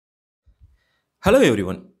Hello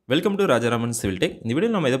everyone. Welcome to Rajaraman Civil Tech. இந்த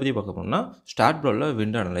வீடியோல நம்ம எதை பத்தி பார்க்க போறோம்னா ஸ்டாட் ப்ரோல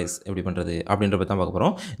விண்ட் அனலைஸ் எப்படி பண்றது அப்படின்றத பத்தி தான் பார்க்க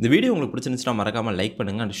போறோம். இந்த வீடியோ உங்களுக்கு பிடிச்சிருந்துச்சுனா மறக்காம லைக்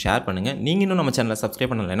பண்ணுங்க and ஷேர் பண்ணுங்க. நீங்க இன்னும் நம்ம சேனலை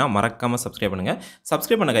சப்ஸ்கிரைப் பண்ணலைனா மறக்காம சப்ஸ்கிரைப் பண்ணுங்க.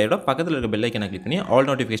 சப்ஸ்கிரைப் பண்ண கையோட பக்கத்துல இருக்க பெல் ஐகானை கிளிக் பண்ணி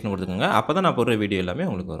ஆல் நோட்டிஃபிகேஷன் கொடுத்துக்கோங்க. அப்பதான் நான் போடுற வீடியோ எல்லாமே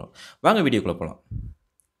உங்களுக்கு வரும். வாங்க வீடியோக்குள்ள போலாம்.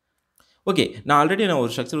 ஓகே, நான் ஆல்ரெடி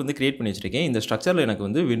ஒரு ஸ்ட்ரக்சர் வந்து கிரியேட் பண்ணி வச்சிருக்கேன். இந்த ஸ்ட்ரக்சரில் எனக்கு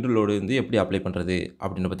வந்து விண்ட் லோடு வந்து எப்படி அப்ளை பண்ணுறது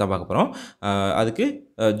அப்படின்ற பற்றி தான் பார்க்க போகிறோம். அதுக்கு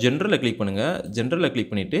ஜென்ரலில் கிளிக் பண்ணுங்கள். ஜென்ரலில்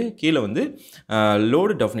கிளிக் பண்ணிவிட்டு கீழே வந்து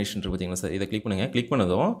லோடு டெஃபினேஷன் இருக்குது பார்த்தீங்களா சார், இதை கிளிக் பண்ணுங்கள். கிளிக்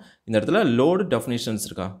பண்ணதும் இந்த இடத்துல லோடு டெஃபினேஷன்ஸ்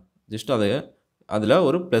இருக்கா, ஜஸ்ட் அதில்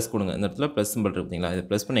ஒரு ப்ளஸ் கொடுங்க. இந்த இடத்துல ப்ளஸ் சிம்பிள் இருக்குது பார்த்தீங்களா, இது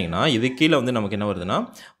ப்ளஸ் பண்ணிங்கன்னா இது கீழே வந்து நமக்கு என்ன வருதுன்னா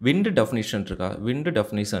விண்ட் டெஃபினேஷன் இருக்கா, விண்ட்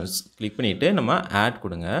டெஃபினேஷன்ஸ் கிளிக் பண்ணிவிட்டு நம்ம ஆட்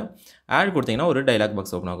கொடுங்க. ஆட் கொடுத்தீங்கன்னா ஒரு டைலாக்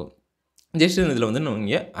பாக்ஸ் ஓப்பன் ஆகும். ஜஸ்ட் இதில் வந்து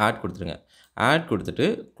நீங்கள் ஆட் கொடுத்துருங்க. ஆட் கொடுத்துட்டு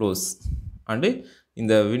க்ளோஸ் அண்டு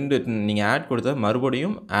இந்த விண்டு நீங்கள் ஆட் கொடுத்த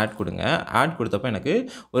மறுபடியும் ஆட் கொடுங்க. ஆட் கொடுத்தப்போ எனக்கு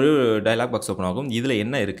ஒரு டைலாக் பாக்ஸ் ஓப்பன் ஆகும். இதில்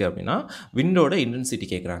என்ன இருக்குது அப்படின்னா விண்டோட இன்டென்சிட்டி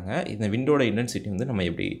கேட்குறாங்க. இந்த விண்டோட இன்டென்சிட்டி வந்து நம்ம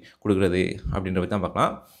எப்படி கொடுக்குறது அப்படின்றத தான்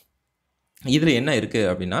பார்க்கலாம். இதில் என்ன இருக்குது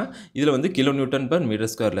அப்படின்னா இதில் வந்து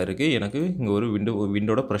kN/m² இருக்குது. எனக்கு இங்கே ஒரு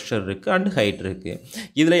விண்டோட ப்ரெஷர் இருக்குது அண்ட் ஹைட் இருக்குது.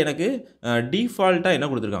 இதில் எனக்கு டிஃபால்ட்டாக என்ன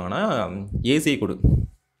கொடுத்துருக்காங்கன்னா ஏசியை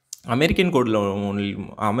அமெரிக்கன்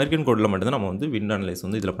கோடில் மட்டும்தான் நம்ம வந்து விண்ட் அனலைஸ்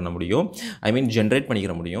வந்து இதில் பண்ண முடியும். ஜென்ரேட்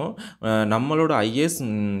பண்ணிக்கிற முடியும். நம்மளோட IS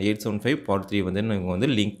 875 Part-3 வந்து நம்ம வந்து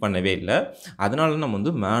லிங்க் பண்ணவே இல்லை. அதனால நம்ம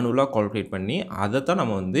வந்து மேனுவலாக கால்குலேட் பண்ணி அதை தான்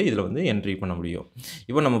நம்ம வந்து இதில் வந்து என்ட்ரி பண்ண முடியும்.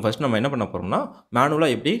 இப்போ நம்ம ஃபஸ்ட் நம்ம என்ன பண்ண போகிறோம்னா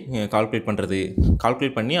மேனுவலாக எப்படி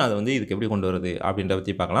கால்குலேட் பண்ணி அதை வந்து இதுக்கு எப்படி கொண்டு வருது அப்படின்றத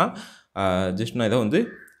பற்றி பார்க்கலாம். ஜஸ்ட் நான் இதை வந்து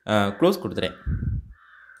க்ளோஸ் கொடுத்துறேன்.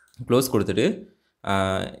 க்ளோஸ் கொடுத்துட்டு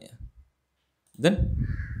தென்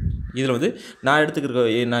இதில் வந்து நான்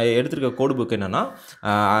எடுத்துருக்க கோடு புக் என்னென்னா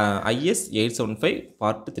IS 875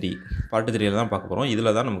 Part-3 தான் பார்க்க போகிறோம்.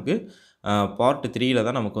 இதில் தான் நமக்கு Part-3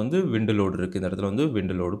 தான் நமக்கு வந்து விண்டு லோடு இருக்குது. இந்த இடத்துல வந்து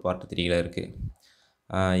விண்டு லோடு Part-3 இருக்குது.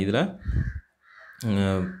 இதில்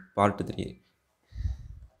Part-3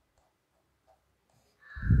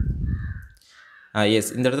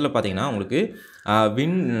 எஸ், இந்த இடத்துல பார்த்தீங்கன்னா உங்களுக்கு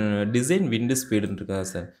டிசைன் விண்டு ஸ்பீடுன்னு இருக்கா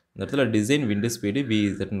சார், இந்த இடத்துல டிசைன் விண்டு ஸ்பீடு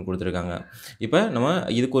VZன்னு கொடுத்துருக்காங்க. இப்போ நம்ம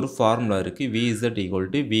இதுக்கு ஒரு ஃபார்முலா இருக்குது. VZ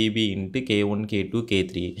 = VB × K1 K2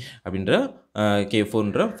 K3 அப்படின்ற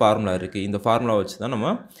K4ன்ற ஃபார்முலா இருக்குது. இந்த ஃபார்முலா வச்சு தான்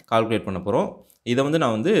நம்ம கால்குலேட் பண்ண போகிறோம். இதை வந்து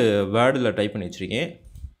நான் வந்து வேர்டில் டைப் பண்ணி வச்சுருக்கேன்.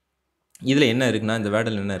 இதில் என்ன இருக்குன்னா இந்த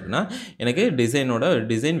வேர்டில் என்ன இருக்குன்னா எனக்கு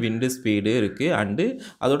டிசைன் விண்டு ஸ்பீடு இருக்குது அண்டு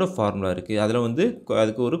அதோட ஃபார்முலா இருக்குது. அதில் வந்து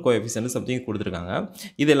அதுக்கு ஒரு கோஎஃபிஷியன்ட் சம்திங் கொடுத்துருக்காங்க.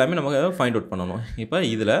 இது எல்லாமே நம்ம ஃபைண்ட் அவுட் பண்ணணும். இப்போ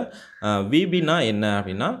இதில் VBனா என்ன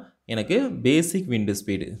அப்படின்னா எனக்கு பேசிக் விண்டு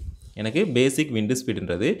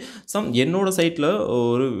ஸ்பீடுன்றது என்னோடய சைட்டில்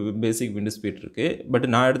ஒரு பேசிக் விண்டு ஸ்பீட் இருக்குது. பட்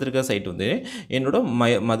நான் எடுத்திருக்க சைட் வந்து என்னோட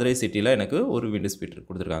மதுரை சிட்டியில் எனக்கு ஒரு விண்டு ஸ்பீட்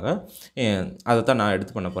கொடுத்துருக்காங்க. அதை தான் நான்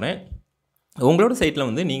எடுத்து பண்ண போகிறேன். உங்களோட சைட்டில்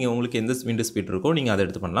வந்து உங்களுக்கு எந்த விண்டு ஸ்பீட் இருக்கோ நீங்கள் அதை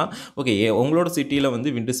எடுத்து பண்ணலாம். ஓகே, உங்களோட சிட்டியில் வந்து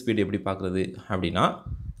விண்டு ஸ்பீடு எப்படி பார்க்குறது அப்படின்னா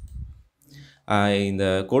இந்த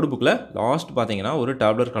கோடு புக்கில் லாஸ்ட் பார்த்தீங்கன்னா ஒரு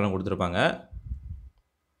டேப்லர் காலம் கொடுத்துருப்பாங்க.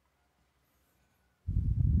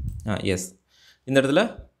 எஸ், இந்த இடத்துல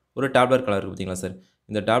ஒரு டேப்லர் காலம் இருக்குது பார்த்தீங்களா சார்,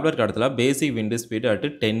 இந்த டேப்லர் காலத்தில் பேசிக் விண்டு speed at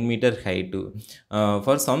 10 metre height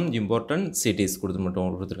for some important cities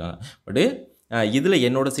கொடுத்துருக்காங்க. பட்டு இதில்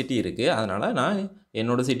என்னோடய சிட்டி இருக்குது. அதனால் நான்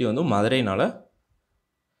என்னோடய சிட்டி வந்து மதுரைனால்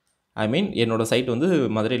என்னோடய சைட் வந்து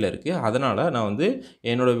மதுரையில் இருக்குது. அதனால் நான் வந்து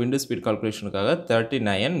என்னோடய விண்டு ஸ்பீட் கால்குலேஷனுக்காக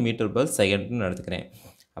 39 மீட்டர்/செகண்ட்னு எடுத்துக்கிறேன்.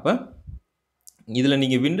 அப்போ இதில்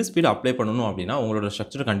நீங்கள் விண்டு ஸ்பீடு அப்ளை பண்ணணும் அப்படின்னா உங்களோட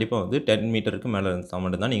ஸ்ட்ரக்சர் கண்டிப்பாக வந்து 10 மீட்டருக்கு மேலே இருந்தால்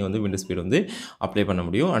மட்டும்தான் நீங்கள் வந்து விண்டு ஸ்பீடு வந்து அப்ளை பண்ண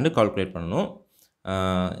முடியும் அண்டு கால்குலேட் பண்ணணும்.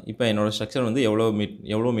 இப்போ என்னோடய ஸ்ட்ரக்சர் வந்து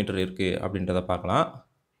எவ்வளோ மீட்டர் இருக்குது அப்படின்றத பார்க்கலாம்.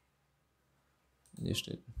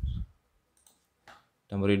 ஜஸ்ட்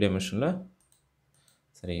டெம்பரரி டைமென்ஷனில்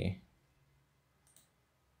சரி,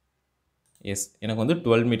 எஸ், எனக்கு வந்து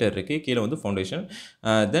 12 மீட்டர் இருக்குது. கீழே வந்து ஃபவுண்டேஷன்,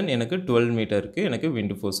 தென் எனக்கு 12 மீட்டருக்கு எனக்கு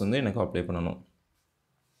விண்டு ஃபோர்ஸ் வந்து எனக்கு அப்ளை பண்ணணும்.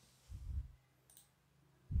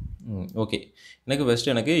 ஓகே, எனக்கு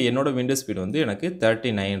ஃபஸ்ட்டு எனக்கு என்னோடய விண்டு ஸ்பீடு வந்து எனக்கு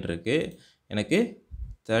 39 இருக்குது. எனக்கு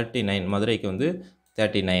 39 மதுரைக்கு வந்து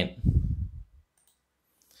 39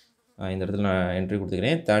 இந்த இடத்துல நான் என்ட்ரி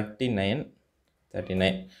கொடுத்துக்கிறேன். 39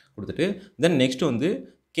 கொடுத்துட்டு தென் நெக்ஸ்ட் வந்து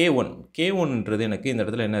K1ன்றது எனக்கு இந்த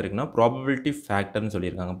இடத்துல என்ன இருக்குன்னா ப்ராபபிலிட்டி ஃபேக்டர்னு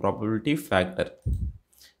சொல்லியிருக்காங்க. ப்ராபபிலிட்டி ஃபேக்டர்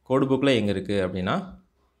கோடு புக்கில் எங்கே இருக்குது அப்படின்னா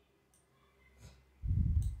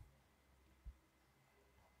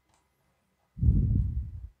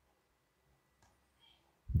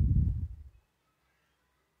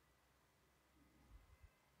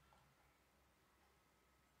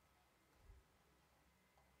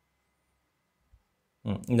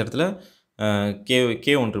இந்த இடத்துல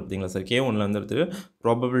கே ஒன் இருக்கு பார்த்தீங்களா சார், K1ல வந்துட்டு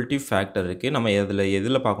ப்ராபபிலிட்டி ஃபேக்டர் இருக்குது. நம்ம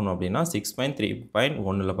எதில் பார்க்கணும் அப்படின்னா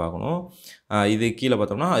 6.3.1ல் பார்க்கணும். இது கீழே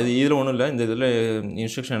பார்த்தோம்னா இதில் ஒன்றும் இல்லை. இந்த இதில்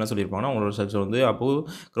இன்ஸ்ட்ரக்ஷன் என்ன சொல்லியிருப்பாங்கன்னா, உங்களோட ஸ்ட்ரக்சர் வந்து அப்போது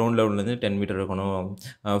கிரவுண்ட் லெவல்லேருந்து 10 மீட்டர் இருக்கணும்,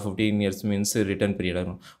 15 இயர்ஸ் மீன்ஸ் ரிட்டர்ன் பீரியட்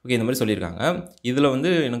இருக்கணும். ஓகே, இந்த மாதிரி சொல்லியிருக்காங்க. இதில்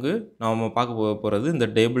வந்து எனக்கு நாம் பார்க்க போகிறது இந்த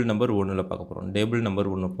டேபிள் நம்பர் 1ல் பார்க்க போகிறோம். டேபிள் நம்பர்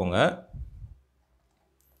 1 போங்க.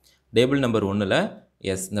 டேபிள் நம்பர் 1ல்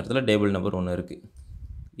இந்த இடத்துல டேபிள் நம்பர் 1 இருக்குது.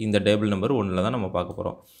 இந்த டேபிள் நம்பர் 1ல் தான் நம்ம பார்க்க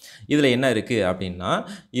போகிறோம். இதில் என்ன இருக்குது அப்படின்னா,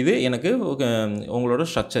 இது எனக்கு உங்களோட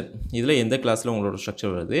ஸ்ட்ரக்சர், இதில் எந்த கிளாஸில் உங்களோட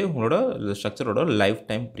ஸ்ட்ரக்சர் வருது, உங்களோட ஸ்ட்ரக்சரோட லைஃப்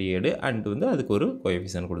டைம் பீரியடு அண்ட் வந்து அதுக்கு ஒரு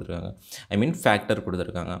கோஎஃபிஷியன்ட் கொடுத்துருக்காங்க, ஐ மீன் ஃபேக்டர்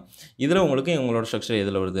கொடுத்துருக்காங்க. இதில் உங்களுக்கு உங்களோட ஸ்ட்ரக்சர்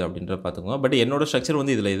எதில் வருது அப்படின்றத பார்த்துக்கோங்க. பட் என்னோட ஸ்ட்ரக்சர்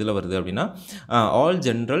வந்து எதில் வருது அப்படின்னா, ஆல்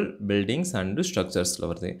ஜென்ரல் பில்டிங்ஸ் அண்டு ஸ்ட்ரக்சர்ஸில்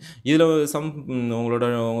வருது. இதில் உங்களோட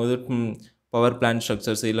பவர் பிளான்ட்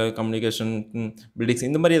ஸ்ட்ரக்சர்ஸ் இல்லை கம்யூனிகேஷன் பில்டிங்ஸ்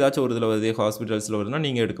இந்த மாதிரி ஏதாச்சும் ஒரு இதில் வருது, ஹாஸ்பிட்டல்ஸில் வருதுன்னா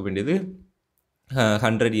நீங்கள் எடுக்க வேண்டியது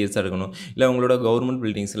 100 இயர்ஸாக இருக்கணும். இல்லை உங்களோட கவர்மெண்ட்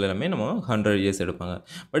பில்டிங்ஸில் எல்லாமே நம்ம 100 இயர்ஸ் எடுப்பாங்க.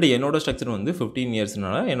 பட் என்னோடய ஸ்ட்ரக்சர் வந்து 15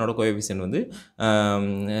 இயர்ஸ்னால என்னோடய கோஎஃபிஷியன்ட் வந்து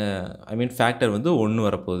ஐ மீன் ஃபேக்டர் வந்து 1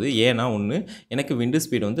 வரப்போகுது. ஏன்னா எனக்கு விண்டு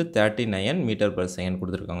ஸ்பீடு வந்து 39 மீட்டர் பர் செகண்ட்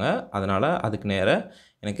கொடுத்துருக்காங்க. அதனால் அதுக்கு நேராக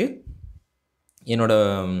எனக்கு என்னோட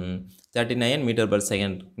 39 மீட்டர் பர்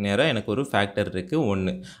செகண்ட் நேராக எனக்கு ஒரு ஃபேக்டர் இருக்குது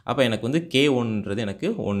 1. அப்போ எனக்கு வந்து K1ன்றது எனக்கு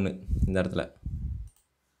 1. இந்த இடத்துல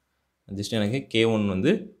ஜஸ்ட் எனக்கு K1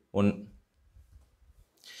 வந்து 1.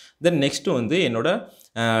 தென் நெக்ஸ்ட்டு வந்து என்னோட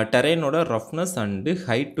டெரெயினோட roughness and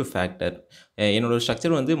height to factor. என்னோடய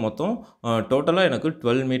ஸ்ட்ரக்சர் வந்து மொத்தம் டோட்டலாக எனக்கு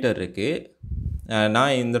 12 மீட்டர் இருக்குது.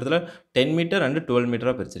 நான் இந்த இடத்துல 10 மீட்டர் அண்டு 12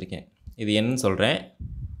 மீட்டராக பிரிச்சிருக்கேன். இது என்னன்னு சொல்கிறேன்.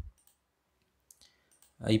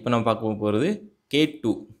 இப்போ நான் பார்க்க போகிறது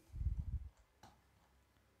K2.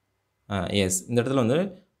 இந்த இடத்துல வந்து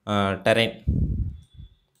டெரெயின்,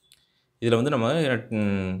 இதில் வந்து நம்ம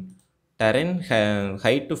terrain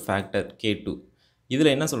height to factor K2.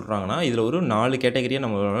 இதில் என்ன இதில் ஒரு 4 கேட்டகரியாக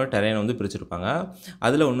நம்மளோட டெரெயினை வந்து பிரிச்சுருப்பாங்க.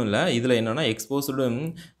 அதில் ஒன்றும் இல்லை. இதில் என்னென்னா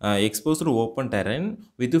exposed open terrain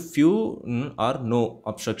with few R no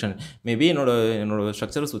obstruction. Maybe என்னோட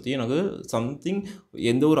ஸ்ட்ரக்சரை சுற்றி எனக்கு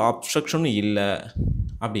எந்த ஒரு அப்ஸ்ட்ரக்ஷனும் இல்லை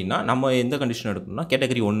அப்படின்னா நம்ம எந்த கண்டிஷன் எடுக்கணும்னா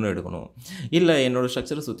கேட்டகரி 1 எடுக்கணும். இல்லை என்னோடய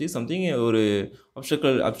ஸ்ட்ரக்சரை சுற்றி ஒரு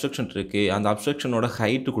அப்ஸ்ட்ரக்ஷன் இருக்குது, அந்த அப்ஸ்ட்ரக்ஷனோட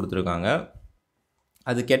ஹைட்டு கொடுத்துருக்காங்க,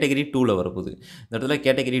 அது கேட்டகரி 2ல் வரப்போகுது. இந்த இடத்துல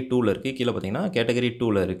கேட்டகரி 2ல் இருக்குது. கீழே பார்த்தீங்கன்னா கேட்டகரி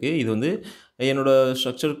 2ல் இருக்குது. இது வந்து என்னோடய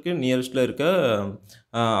ஸ்ட்ரக்சருக்கு நியரஸ்ட்டில் இருக்க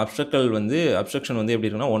அப்ஸ்ட்ரக்ஷன் வந்து எப்படி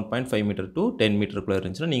இருக்குன்னா 1.5 மீட்டர் டு 10 மீட்டருக்குள்ளே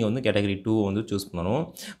இருந்துச்சுன்னா நீங்கள் வந்து கேட்டகரி 2 வந்து சூஸ் பண்ணணும்.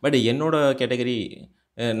 பட் என்னோடய கேட்டகரி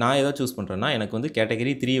நான் எதாவது சூஸ் பண்ணுறேன்னா எனக்கு வந்து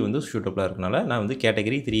கேட்டகரி 3 வந்து சூட்டபுளாக இருக்கனால நான் வந்து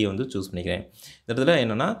கேட்டகரி 3 வந்து சூஸ் பண்ணிக்கிறேன். இந்த இடத்துல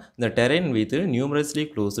என்னென்னா இந்த terrain with நியூமரஸ்லி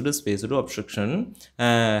closed spaced obstruction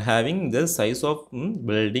having the size of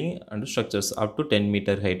building and structures up to 10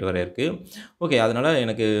 metre height வரை இருக்குது. ஓகே, அதனால்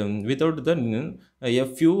எனக்கு without the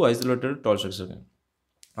few isolated doll structure,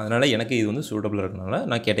 அதனால் எனக்கு இது வந்து சூட்டபுளாக இருக்கனால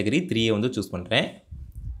நான் கேட்டகரி 3 வந்து சூஸ் பண்ணுறேன்.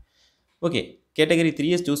 ஓகே, கேட்டகரி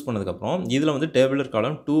 3 சூஸ் பண்ணதுக்கப்புறம் இதில் வந்து டேபிளர்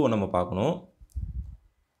காலம் 2 நம்ம பார்க்கணும்.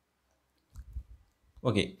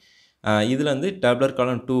 ஓகே, இதில் வந்து டேபிளர்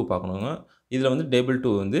காலம் 2 பார்க்கணுங்க. இதில் வந்து டேபிள்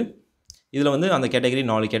 2 வந்து இதில் வந்து அந்த கேட்டகரி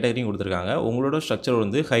 4 கேட்டகரியும் கொடுத்துருக்காங்க. உங்களோட ஸ்ட்ரக்சர்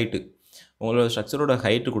வந்து உங்களோட ஸ்ட்ரக்சரோட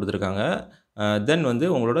ஹைட்டு கொடுத்துருக்காங்க. தென் வந்து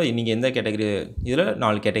உங்களோட நீங்கள் எந்த கேட்டகரி, இதில்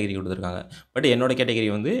 4 கேட்டகரி கொடுத்துருக்காங்க. பட் என்னோடய கேட்டகரி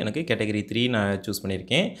வந்து எனக்கு கேட்டகரி 3 நான் சூஸ்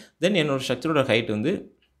பண்ணியிருக்கேன். தென் என்னோடய ஸ்ட்ரக்சரோட ஹைட் வந்து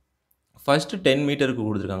ஃபஸ்ட்டு 10 மீட்டருக்கு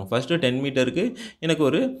கொடுத்துருக்காங்க. ஃபஸ்ட்டு 10 மீட்டருக்கு எனக்கு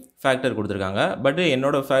ஒரு ஃபேக்டர் கொடுத்துருக்காங்க. பட்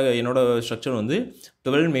என்னோட ஸ்ட்ரக்சர் வந்து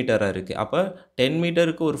 12 மீட்டராக இருக்குது. அப்போ 10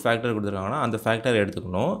 மீட்டருக்கு ஒரு ஃபேக்டர் கொடுத்துருக்காங்கன்னா அந்த ஃபேக்டர்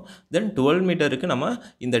எடுத்துக்கணும். தென் 12 மீட்டருக்கு நம்ம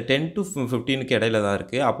இந்த 10 to 15க்கு இடையில தான்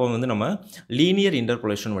இருக்குது. அப்போ வந்து நம்ம லீனியர்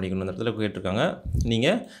இன்டர்போலேஷன் பண்ணிக்கணும். இந்த இடத்துல கேட்டிருக்காங்க,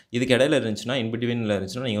 நீங்கள் இதுக்கு இடையில இருந்துச்சுன்னா, இன்பிட்வீனில்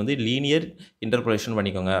இருந்துச்சுன்னா நீங்கள் வந்து லீனியர் இன்டர்போலேஷன்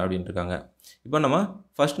பண்ணிக்கோங்க அப்படின்ட்டுருக்காங்க. இப்போ நம்ம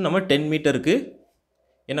ஃபஸ்ட்டு நம்ம 10 மீட்டருக்கு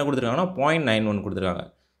என்ன கொடுத்துருக்காங்கன்னா 0.91 கொடுத்துருக்காங்க.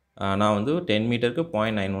 நான் வந்து 10 மீட்டருக்கு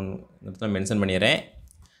 0.91 இடத்துல மென்ஷன் பண்ணிடுறேன்.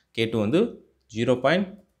 K2 வந்து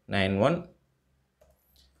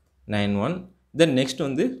 0.91. தென் நெக்ஸ்ட்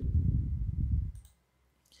வந்து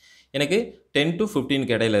எனக்கு 10 to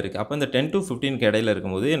 15க்கு இடையில இருக்குது. அப்போ இந்த 10 to 15க்கு இடையில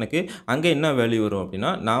இருக்கும்போது எனக்கு அங்கே என்ன வேல்யூ வரும்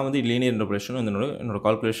அப்படின்னா, நான் வந்து லீனியர் இன்டர்போலேஷன் என்னோட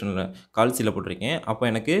கால்குலேஷனில் கால்சியில் போட்டிருக்கேன். அப்போ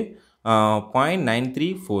எனக்கு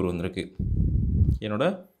 0.934 வந்திருக்கு. என்னோட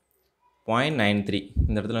 0.93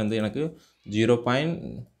 இந்த இடத்துல வந்து எனக்கு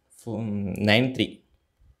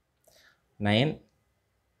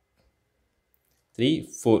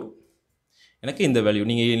 0.934 எனக்கு இந்த வேல்யூ.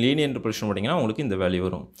 நீங்கள் லீனியர் இன்டர்போலேஷன் போட்டிங்கன்னா உங்களுக்கு இந்த வேல்யூ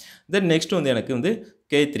வரும். தென் நெக்ஸ்ட் வந்து எனக்கு வந்து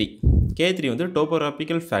K3 வந்து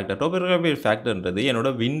டோபோகிராஃபிக்கல் ஃபேக்டர். டோபோகிராஃபிக்கல் ஃபேக்டர்ன்றது என்னோட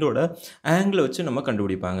விண்டோட ஆங்கிளை வச்சு நம்ம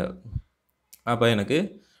கண்டுபிடிப்பாங்க. அப்போ எனக்கு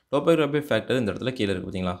டோபோகிராஃபிக் ஃபேக்டர் இந்த இடத்துல கீழே இருக்குது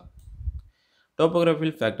பார்த்தீங்களா.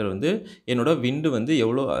 டோபோகிராஃபிக்கல் ஃபேக்டர் வந்து என்னோட விண்டு வந்து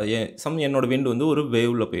எவ்வளோ என்னோட விண்டு வந்து ஒரு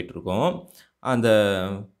வேவ்ல போயிட்டுருக்கும். அந்த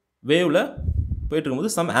வேவ்ல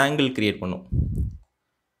போயிட்டுருக்கும்போது சம் ஆங்கிள் கிரியேட் பண்ணும்.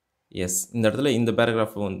 எஸ், இந்த இடத்துல இந்த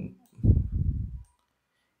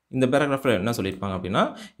பேராகிராஃபில் என்ன சொல்லியிருப்பாங்க அப்படின்னா,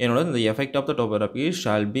 என்னோட இந்த effect of the topography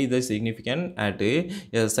shall be the significant at a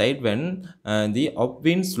side when the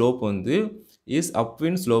அப்விண்ட் slope வந்து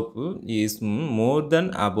upwind slope is more than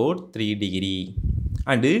about 3 degree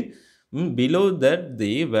and below that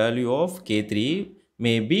the value of K3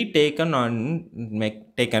 may be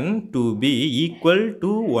taken to be equal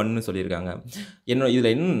to 1 சொல்லியிருக்காங்க.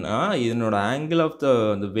 இதில் என்னன்னா, இதனோட angle of the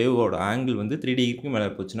வேவோட angle வந்து 3 டிகிரிக்கு மேலே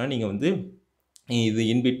போச்சுன்னா நீங்கள் வந்து இது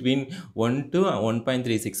இன் பிட்வீன் 1 to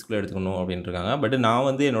 1.36 எடுத்துக்கணும் அப்படின்ட்டுருக்காங்க. பட் நான்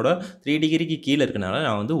வந்து என்னோட 3 டிகிரிக்கு கீழே இருக்கனால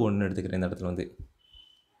நான் வந்து 1 எடுத்துக்கிறேன். இந்த இடத்துல வந்து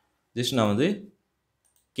ஜஸ்ட் நான் வந்து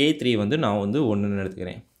K3 வந்து நான் வந்து 1ன்னு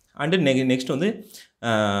எடுத்துக்கிறேன். அண்டு நெக்ஸ்ட் வந்து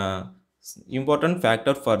important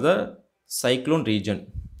factor for the cyclone region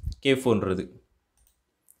K4ன்றது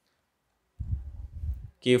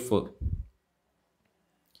K4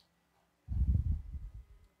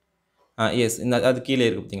 S, இந்த அது கீழே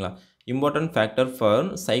இருக்குது பார்த்தீங்களா. Important factor for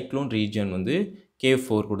cyclone region வந்து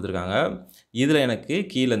K4 கொடுத்துருக்காங்க. இதில் எனக்கு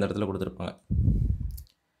கீழே இந்த இடத்துல கொடுத்துருப்பாங்க.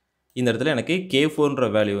 இந்த இடத்துல எனக்கு K4ன்ற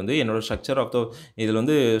வேல்யூ வந்து என்னோட ஸ்ட்ரக்சர் ஆஃப் த இதில்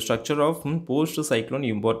வந்து structure of post cyclone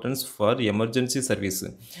importance for emergency service.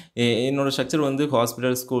 என்னோடய ஸ்ட்ரக்சர் வந்து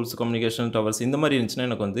ஹாஸ்பிட்டல், ஸ்கூல்ஸ், கம்யூனிகேஷன் டவர்ஸ் இந்த மாதிரி இருந்துச்சுன்னா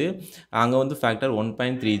எனக்கு வந்து அங்கே வந்து ஃபேக்டர்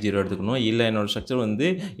 1.30 எடுத்துக்கணும். இல்லை என்னோடய ஸ்ட்ரக்சர் வந்து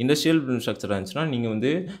இண்டஸ்ட்ரியல் ஸ்ட்ரக்சராக இருந்துச்சுன்னா நீங்கள்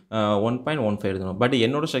வந்து 1.15 எடுக்கணும். பட்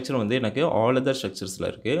என்னோடய ஸ்ட்ரக்சர் வந்து எனக்கு ஆல் அதர் ஸ்ட்ரக்சர்ஸில்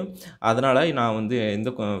இருக்குது. அதனால் நான் வந்து எந்த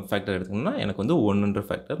ஃபேக்டர் எடுத்துக்கணும்னா எனக்கு வந்து 1ன்ற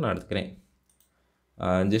ஃபேக்டர் நான் எடுத்துக்கிறேன்.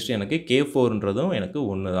 ஜஸ்ட் எனக்கு K4ன்றதும் எனக்கு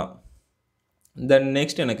 1 தான். தென்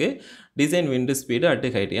நெக்ஸ்ட் எனக்கு design wind speed at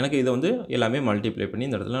height. எனக்கு இதை வந்து எல்லாமே மல்டிப்ளை பண்ணி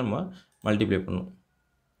இந்த இடத்துல நம்ம மல்டிப்ளை பண்ணணும்.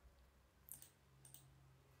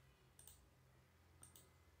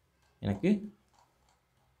 எனக்கு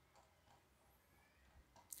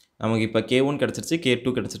நமக்கு இப்போ K1 கிடச்சிருச்சு, K2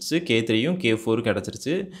 கிடச்சிருச்சு, K3யும் K4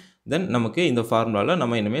 கிடச்சிருச்சு. தென் நமக்கு இந்த ஃபார்முலாவில்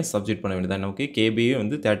நம்ம இனிமேல் சப்ஸ்டியூட் பண்ண வேண்டியது. நமக்கு KBயும்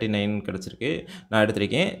வந்து 39 கிடச்சிருக்கு, நான்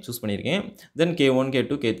எடுத்திருக்கேன், சூஸ் பண்ணியிருக்கேன். தென் K1,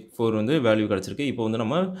 K2, K4 வந்து வேல்யூ கிடச்சிருக்கு. இப்போ வந்து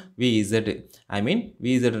நம்ம VZ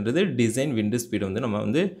VZன்றது டிசைன் விண்டு ஸ்பீடு வந்து நம்ம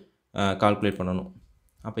வந்து கால்குலேட் பண்ணணும்.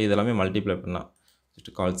 அப்போ இதெல்லாமே மல்டிப்ளை பண்ணலாம்.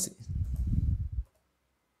 ஜஸ்ட்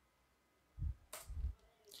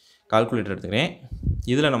கால்குலேட்டர் எடுத்துக்கிறேன்.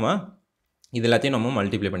 இதில் நம்ம இது எல்லாத்தையும் நம்ம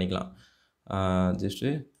மல்டிப்ளை பண்ணிக்கலாம். Just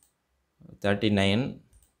 39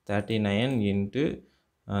 into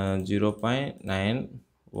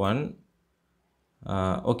 0.91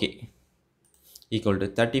 okay equal to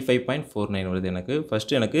 35.49 வருது. எனக்கு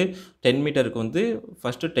ஃபஸ்ட்டு எனக்கு 10 மீட்டருக்கு வந்து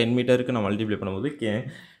ஃபஸ்ட்டு 10 மீட்டருக்கு நான் மல்டிப்ளை பண்ணும்போது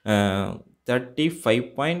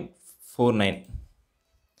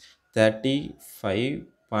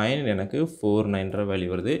 35.49 எனக்கு 49ன்ற வேல்யூ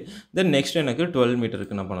வருது. தென் நெக்ஸ்ட் எனக்கு 12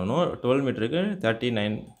 மீட்டருக்கு நான் பண்ணணும். 12 மீட்டருக்கு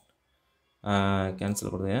 39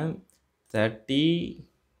 கேன்சல் கொடுங்க.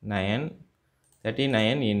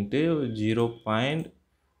 39 இன்ட்டு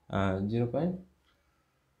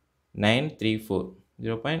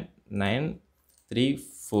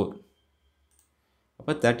 0.934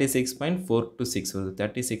 அப்போ 36.426 வருது.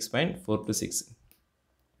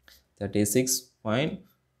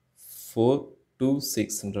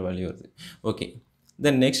 36.426ன்ற வேல்யூ வருது. ஓகே,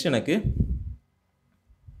 தென் நெக்ஸ்ட் எனக்கு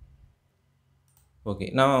ஓகே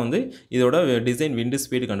நான் வந்து இதோட டிசைன் விண்டு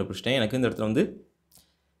ஸ்பீடு கண்டுபிடிச்சிட்டேன். எனக்கு இந்த இடத்துல வந்து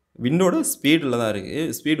விண்டோட ஸ்பீடில் தான் இருக்குது.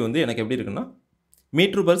 ஸ்பீடு வந்து எனக்கு எப்படி இருக்குன்னா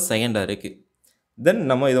மீட்டர்/செகண்டாக இருக்குது. தென்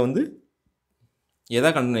நம்ம இதை வந்து எதா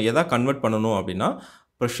கன்வெர்ட் பண்ணணும் அப்படின்னா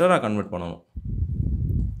ப்ரெஷராக கன்வெர்ட் பண்ணணும்.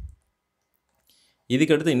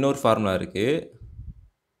 இதுக்கடுத்து இன்னொரு ஃபார்முலா இருக்குது,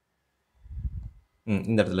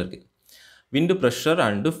 இந்த இடத்துல இருக்குது. wind pressure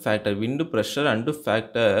and factor wind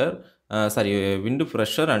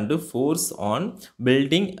pressure and force on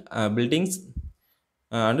buildings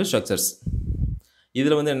and structures.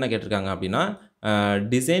 இதில் வந்து என்ன கேட்டிருக்காங்க அப்படின்னா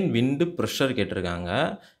டிசைன் விண்டு ப்ரெஷர் கேட்டிருக்காங்க.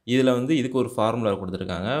 இதில் வந்து இதுக்கு ஒரு ஃபார்முலா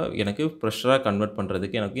கொடுத்துருக்காங்க. எனக்கு ப்ரெஷராக கன்வெர்ட்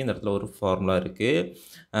பண்ணுறதுக்கு எனக்கு இந்த இடத்துல ஒரு ஃபார்முலா இருக்குது.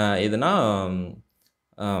 எதுனா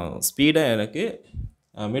ஸ்பீடை எனக்கு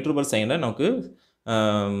மீட்டர்/செகண்டை நமக்கு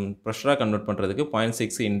ப்ரெஷராக கன்வெர்ட் பண்ணுறதுக்கு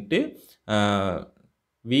 0.6 இன்ட்டு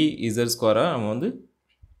VZ ஸ்கொயரை நம்ம வந்து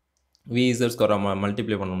VZ ஸ்கொயரை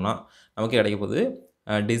மல்டிப்ளை பண்ணோம்னா நமக்கு கிடைக்க போகுது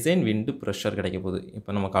டிசைன் விண்டு ப்ரெஷர் கிடைக்க போகுது. இப்போ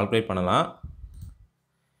நம்ம கால்குலேட் பண்ணலாம்.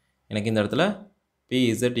 எனக்கு இந்த இடத்துல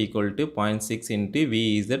PZ equal to 0.6 into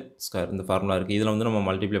VZ square இந்த ஃபார்முலா இருக்குது. இதில் வந்து நம்ம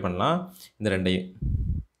மல்டிப்ளை பண்ணலாம் இந்த ரெண்டையும்.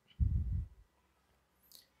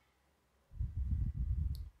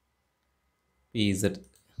 PZ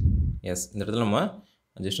எஸ், இந்த இடத்துல நம்ம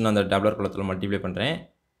ஜஸ்ட் நான் அந்த டேப்லர் குளத்தில் மல்டிப்ளை பண்ணுறேன்.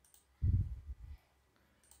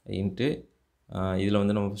 இன்ட்டு இதில்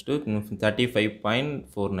வந்து நம்ம first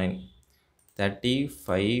 35.49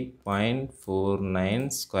 35.49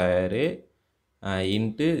 square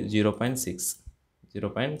into 0.6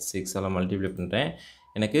 0.6 all multiply பண்ணுறேன்.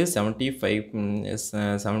 எனக்கு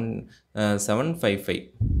 755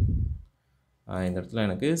 இந்த இடத்துல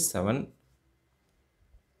எனக்கு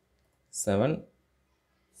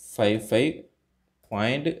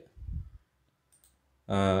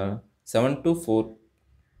 755.724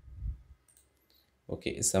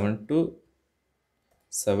 ஓகே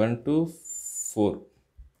 72724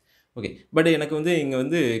 ஓகே. பட் எனக்கு வந்து இங்கே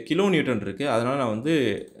வந்து கிலோ நியூட்டன் இருக்குது, அதனால் நான் வந்து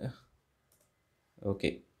ஓகே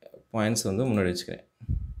பாயிண்ட்ஸ் வந்து முன்னாடி வச்சுக்கிறேன்.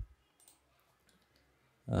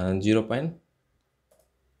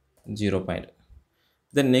 0.0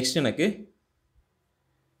 தென் நெக்ஸ்ட் எனக்கு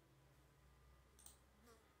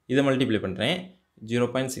இதை மல்டிப்ளை பண்ணுறேன்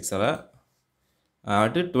 0.6ஆல்.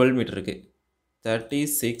 அடுத்து 12 மீட்டர் இருக்குது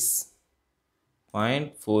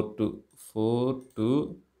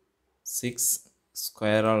 36.426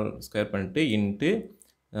 ஸ்கொயர் பண்ணிட்டு இன்ட்டு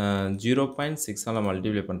 0.6ஆல்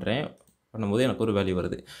மல்டிப்ளை பண்ணுறேன். பண்ணும்போது எனக்கு ஒரு வேல்யூ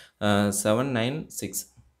வருது 796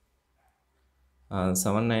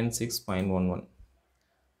 796.11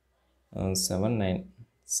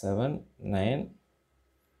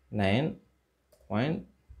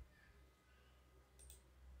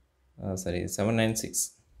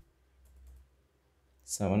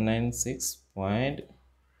 796 point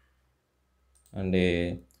and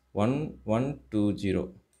 1120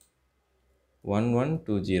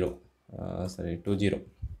 20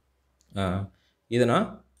 இதை நான்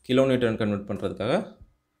கிலோ நியூட்டன் கன்வெர்ட் பண்ணுறதுக்காக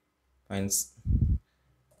பாயிண்ட்ஸ்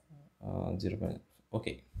 0.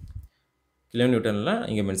 ஓகே கிலோ நியூட்டனில்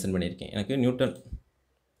இங்கே மென்ஷன் பண்ணியிருக்கேன். எனக்கு நியூட்டன்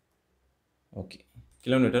ஓகே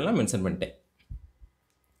கிலோ நியூட்டனில் மென்ஷன் பண்ணிட்டேன்.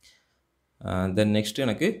 தென் நெக்ஸ்ட்டு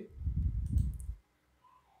எனக்கு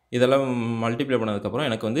இதெல்லாம் மல்டிப்ளை பண்ணதுக்கப்புறம்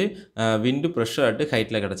எனக்கு வந்து விண்டு ப்ரெஷர் அட்டு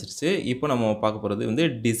ஹைட்டில் கிடச்சிருச்சு. இப்போ நம்ம பார்க்க போகிறது வந்து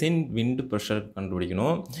டிசைன் விண்டு ப்ரெஷர்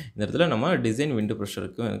கண்டுபிடிக்கணும். இந்த இடத்துல நம்ம டிசைன் விண்டு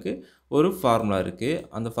ப்ரெஷருக்கு எனக்கு ஒரு ஃபார்முலா இருக்குது.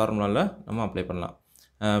 அந்த ஃபார்முலாவில் நம்ம அப்ளை பண்ணலாம்.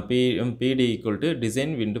 PD equal to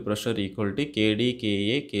design wind pressure equal to KD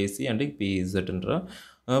KA KC and PZன்ற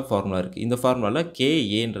formula இருக்குது. இந்த ஃபார்முலாவில்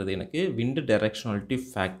KAன்றது எனக்கு விண்டு டைரக்ஷனாலிட்டி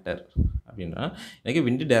ஃபேக்டர் அப்படின்னா எனக்கு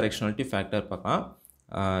விண்டு டைரக்ஷனாலிட்டி ஃபேக்டர் பார்க்கலாம்.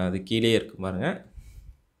 அது கீழே இருக்கு பாருங்கள்.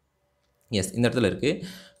 எஸ் இந்த இடத்துல இருக்குது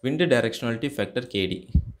விண்டு டைரக்ஷனாலிட்டி ஃபேக்டர் KD.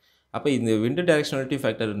 அப்போ இந்த விண்டு டைரக்ஷனாலிட்டி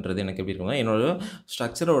ஃபேக்டர்ன்றது எனக்கு எப்படி இருக்குன்னா என்னோடய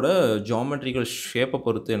ஸ்ட்ரக்சரோட ஜியாமெட்ரிக்கல் ஷேப்பை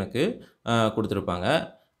பொறுத்து எனக்கு கொடுத்துருப்பாங்க.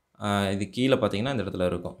 இது கீழே பார்த்தீங்கன்னா இந்த இடத்துல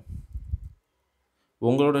இருக்கும்.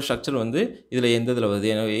 உங்களோட ஸ்ட்ரக்சர் வந்து இதில் எந்த இதில் வருது?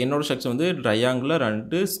 என்னோடய ஸ்ட்ரக்சர் வந்து ட்ரையாங்குலர்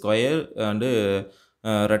அண்டு ஸ்கொயர் அண்டு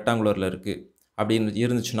ரெக்டாங்குலரில் இருக்குது. அப்படின்னு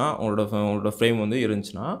இருந்துச்சுன்னா உங்களோட ஃப்ரேம் வந்து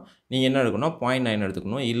இருந்துச்சுன்னா நீங்கள் என்ன எடுக்கணும்னா 0.9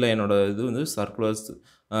 எடுத்துக்கணும். இல்லை என்னோடய இது வந்து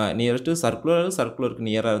நியரஸ்ட்டு சர்க்குலருக்கு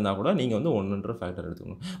நியராக இருந்தால் கூட நீங்கள் வந்து 1ன்ற ஃபேக்டர்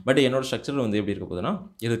எடுத்துக்கணும். பட் என்னோடய ஸ்ட்ரக்சர் வந்து எப்படி இருக்க போகுதுன்னா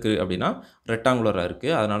இருக்குது அப்படின்னா ரெக்டாங்குலராக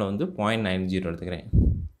இருக்குது, அதனால் வந்து 0.90 எடுத்துக்கிறேன்.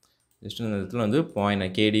 ஜஸ்ட் இந்த இடத்துல வந்து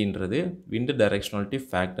KDன்றது விண்டு டைரக்ஷனாலிட்டி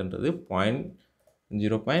ஃபேக்டர்ன்றது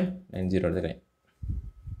 0.90 எடுத்துக்கிறேன்.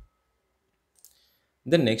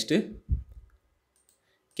 Then next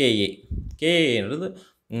KAன்றது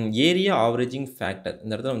area averaging factor.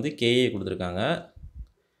 இந்த இடத்துல வந்து KA கொடுத்துருக்காங்க.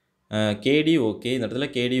 KD ஓகே, இந்த இடத்துல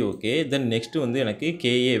KD ஓகே. தென் நெக்ஸ்ட்டு வந்து எனக்கு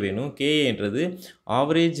KA வேணும். KAன்றது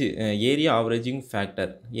area averaging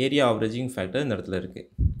factor. Area averaging factor இந்த இடத்துல இருக்குது.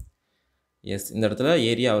 எஸ் இந்த இடத்துல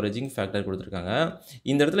ஏரியா ஆவரேஜிங் ஃபேக்டர் கொடுத்துருக்காங்க.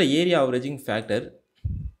 இந்த இடத்துல ஏரியா ஆவரேஜிங் ஃபேக்டர்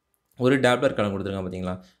ஒரு டேப்லர் கலம் கொடுத்துருக்காங்க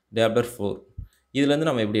பார்த்தீங்களா, டேப்லர் 4. இதுலேருந்து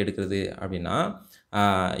நம்ம எப்படி எடுக்கிறது அப்படின்னா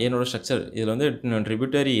என்னோடய ஸ்ட்ரக்சர் இதில் வந்து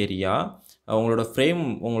ட்ரிபியூட்டரி ஏரியா உங்களோட ஃப்ரேம்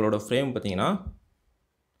பார்த்தீங்கன்னா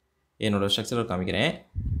என்னோடய ஸ்ட்ரக்சரை காமிக்கிறேன்.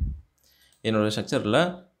 என்னோடய ஸ்ட்ரக்சரில்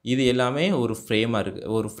இது எல்லாமே ஒரு ஃப்ரேமாக இருக்குது,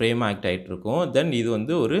 ஒரு ஃப்ரேமாக ஆக்ட் ஆகிட்டு இருக்கும். தென் இது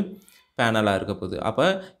வந்து ஒரு பேனலாக இருக்க போகுது. அப்போ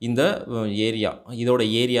இந்த ஏரியா இதோட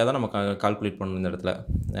ஏரியா தான் நம்ம கால்குலேட் பண்ணணும். இந்த இடத்துல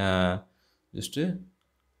ஜஸ்ட்டு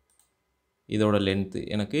இதோட லென்த்து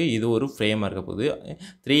எனக்கு இது ஒரு ஃப்ரேமாக இருக்க போகுது.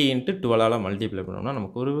 3 × 12 மல்டிப்ளை பண்ணோம்னா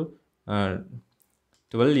நமக்கு ஒரு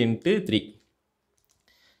 12 × 3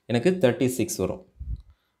 எனக்கு 36 வரும்.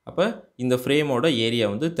 அப்போ இந்த ஃப்ரேமோட ஏரியா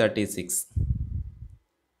வந்து 36.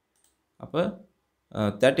 அப்போ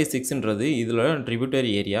 36ன்றது இதில்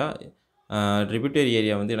ட்ரிபியூட்டரி ஏரியா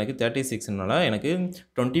வந்து எனக்கு 36னால எனக்கு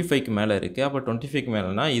 25க்கு மேலே இருக்குது. அப்போ 25க்கு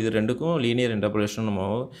மேலேனா இது ரெண்டுக்கும் லீனியர் இன்டர்போலேஷன் நம்ம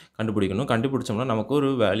கண்டுபிடிச்சோம்னா நமக்கு ஒரு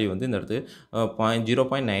வேல்யூ வந்து இந்த இடத்து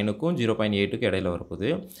 0.9க்கும் 0.8க்கும் இடையில வரப்போகுது.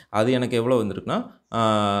 அது எனக்கு எவ்வளோ வந்திருக்குன்னா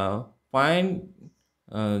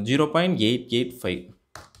 0.885.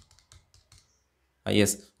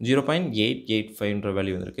 எஸ் 0.885ன்ற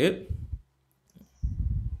வேல்யூ வந்திருக்கு.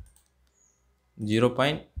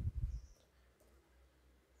 0.885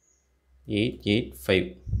 885.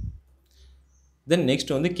 தென்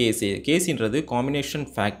நெக்ஸ்ட் வந்து கேசி. கேசின்றது காம்பினேஷன்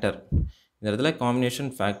ஃபேக்டர். இந்த இடத்துல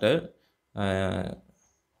காம்பினேஷன் ஃபேக்டர்.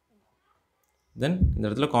 தென் இந்த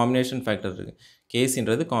இடத்துல காம்பினேஷன் ஃபேக்டர் இருக்குது.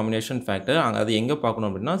 கேசின்றது காம்பினேஷன் ஃபேக்டர். அது எங்கே பார்க்கணும்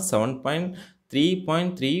அப்படின்னா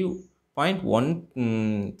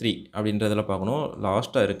 7.3.3.13 அப்படின்றதில் பார்க்கணும்.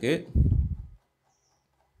 லாஸ்ட்டாக இருக்குது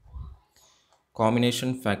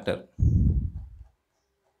காம்பினேஷன் ஃபேக்டர்.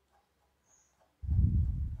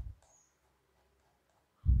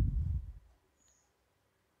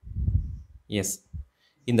 எஸ்,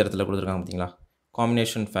 இந்த இடத்துல கொடுத்துருக்காங்க பார்த்தீங்களா,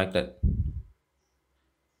 காம்பினேஷன் ஃபேக்டர்.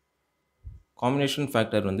 காம்பினேஷன்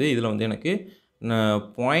ஃபேக்டர் வந்து இதில் வந்து எனக்கு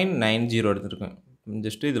 0.90 எடுத்துருக்கேன்.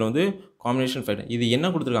 ஜஸ்ட்டு இதில் வந்து காம்பினேஷன் ஃபேக்டர் இது என்ன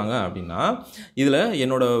கொடுத்துருக்காங்க அப்படின்னா, இதில்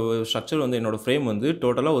என்னோடய ஸ்ட்ரக்சர் வந்து என்னோடய ஃப்ரேம் வந்து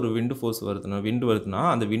டோட்டலாக ஒரு விண்டு ஃபோர்ஸ் வருதுன்னா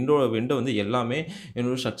அந்த விண்டை வந்து எல்லாமே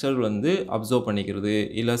என்னோடய ஸ்ட்ரக்சர் வந்து அப்சர்வ் பண்ணிக்கிறது,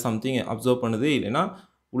 இல்லை சம்திங் அப்சர்வ் பண்ணுது, இல்லைன்னா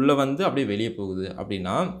உள்ளே வந்து அப்படியே வெளியே போகுது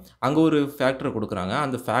அப்படின்னா அங்கே ஒரு ஃபேக்டரை கொடுக்குறாங்க.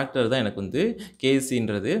 அந்த ஃபேக்டர் தான் எனக்கு வந்து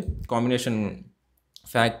கேசின்றது காம்பினேஷன்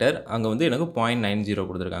ஃபேக்டர். அங்கே வந்து எனக்கு 0.90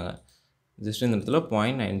 கொடுத்துருக்காங்க. ஜஸ்ட் இந்த இடத்துல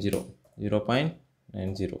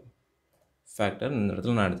 0.90 ஃபேக்டர் இந்த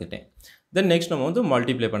இடத்துல நான் எடுத்துட்டேன். தென் நெக்ஸ்ட் நம்ம வந்து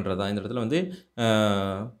மல்டிப்ளை பண்ணுறது தான். இந்த இடத்துல வந்து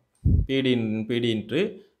பிடி into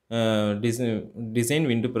design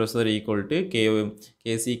wind pressure equal to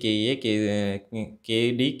KC K A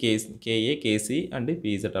K T K A KC and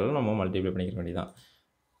பிஇசட்டாலும் நம்ம மல்டிப்ளை பண்ணிக்க வேண்டியதான்.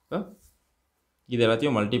 இப்போ இது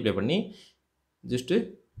எல்லாத்தையும் மல்டிப்ளை பண்ணி ஜஸ்ட்டு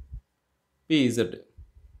பிஇசட்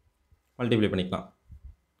மல்டிப்ளை பண்ணிக்கலாம்.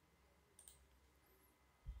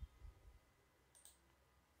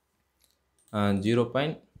 Zero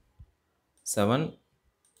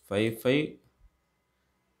 0.755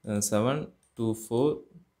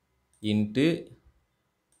 into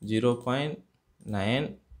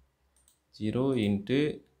 0.90 into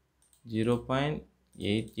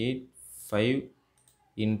 0.885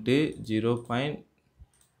 into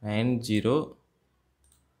 0.90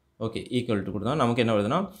 okay equal to கொடுத்தா நமக்கு என்ன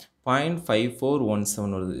வருதுன்னா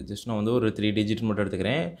 0.5417 வருது. ஜஸ்ட் நான் வந்து ஒரு 3 டிஜிட் மட்டும்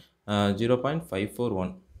எடுத்துக்கிறேன்.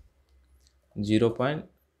 0.541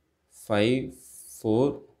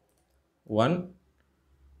 0.541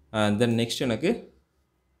 தென் நெக்ஸ்ட் எனக்கு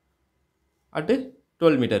அட்டு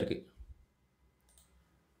 12 மீட்டர் இருக்குது.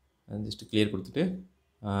 ஜஸ்ட் கிளியர் கொடுத்துட்டு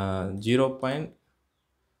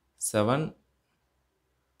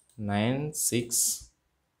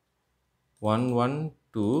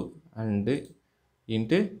 0.7961112 and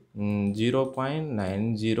into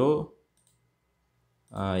 0.90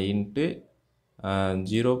 into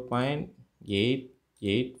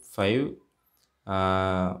 0.885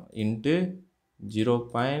 into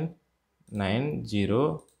 0.90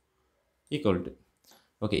 equal to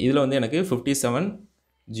okay. இதில் வந்து எனக்கு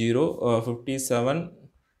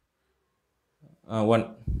 57.1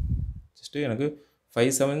 ஜஸ்ட்டு எனக்கு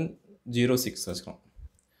 5706 வச்சுக்கலாம்.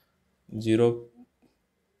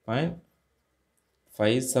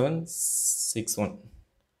 0.5761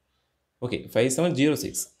 ஓகே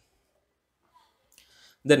 5706.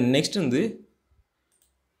 தென் நெக்ஸ்ட் வந்து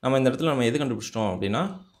நம்ம இந்த இடத்துல நம்ம எது கண்டுபிடிச்சிட்டோம் அப்படின்னா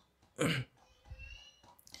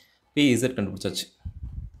பிஇசட் கண்டுபிடிச்சாச்சு.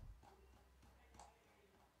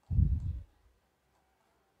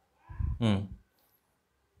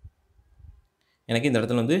 எனக்கு இந்த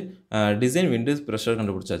இடத்துல வந்து டிசைன் விண்டோஸ் ப்ரெஷர்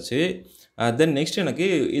கண்டுபிடிச்சாச்சு. தென் நெக்ஸ்ட் எனக்கு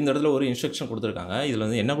இந்த இடத்துல ஒரு இன்ஸ்ட்ரக்ஷன் கொடுத்துருக்காங்க. இதில்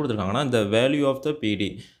வந்து என்ன கொடுத்துருக்காங்கன்னா, இந்த வேல்யூ ஆஃப் த பிடி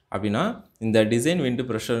அப்படின்னா இந்த டிசைன் விண்டு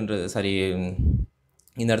ப்ரெஷர்ன்றது சாரி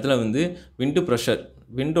இந்த இடத்துல வந்து விண்டு pressure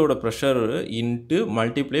விண்டோட pressure into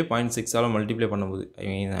multiply 0.6 multiply பண்ணும்போது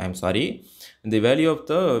ஐம் சாரி இந்த வேல்யூ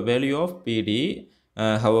ஆஃப் பிடி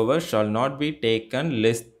however shall not be taken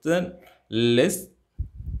less than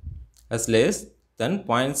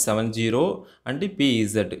 0.70 and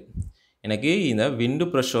PZ. எனக்கு இந்த விண்டு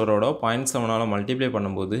ப்ரெஷரோட 0.7 மல்டிப்ளை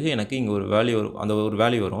பண்ணும்போது எனக்கு இங்கே ஒரு வேல்யூ வரும். அந்த ஒரு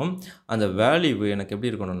வேல்யூ வரும். அந்த வேல்யூ எனக்கு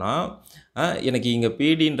எப்படி இருக்கணும்னா, எனக்கு இங்கே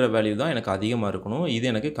பிடின்ற வேல்யூ தான் எனக்கு அதிகமாக இருக்கணும், இது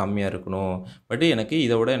எனக்கு கம்மியாக இருக்கணும். பட் எனக்கு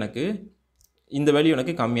இதை விட எனக்கு இந்த வேல்யூ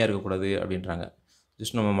எனக்கு கம்மியாக இருக்கக்கூடாது அப்படின்றாங்க.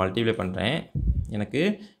 ஜஸ்ட் நம்ம மல்டிப்ளை பண்ணுறேன். எனக்கு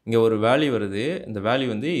இங்கே ஒரு வேல்யூ வருது. இந்த வேல்யூ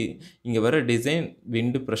வந்து இங்கே வர டிசைன்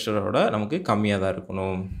விண்டு ப்ரெஷரோட நமக்கு கம்மியாக தான்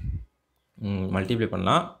இருக்கணும். மல்டிப்ளை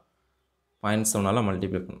பண்ணலாம். 0.7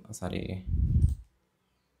 மல்டிப்ளை பண்ணலாம். சாரி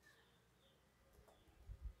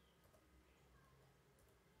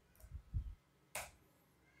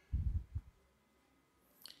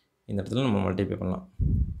இந்த இடத்துல நம்ம மல்டிப்ளை பண்ணலாம்.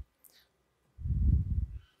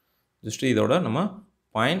 ஜஸ்ட்டு இதோட நம்ம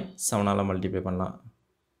 0.7 மல்டிப்ளை பண்ணலாம்.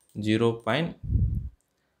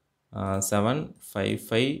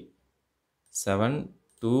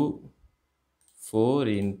 0.75572 4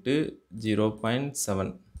 into 0.7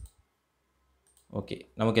 ஓகே.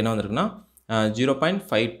 நமக்கு என்ன வந்திருக்குன்னா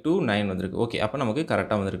 0.529 வந்திருக்கு. ஓகே. அப்போ நமக்கு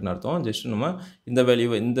கரெக்டாக வந்திருக்குன்னு அர்த்தம். ஜஸ்ட் நம்ம இந்த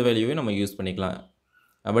வேல்யூவை நம்ம யூஸ் பண்ணிக்கலாம்.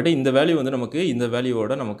 பட் இந்த வேல்யூ வந்து நமக்கு இந்த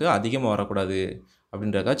வேல்யூவோட நமக்கு அதிகமாக வரக்கூடாது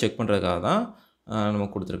அப்படின்றதுக்காக செக் பண்ணுறதுக்காக தான்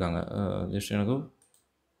நமக்கு கொடுத்துருக்காங்க. ஜஸ்ட் எனக்கு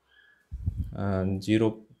 0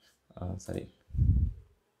 சாரி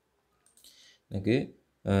எனக்கு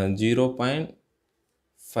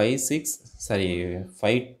 0.56 சாரி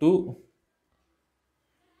 52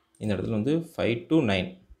 இந்த இடத்துல வந்து 529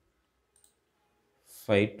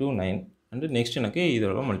 அண்டு நெக்ஸ்ட் எனக்கு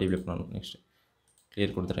இதோட மல்டிப்ளை பண்ணணும். நெக்ஸ்ட்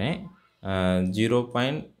கிளியர் கொடுத்துறேன்.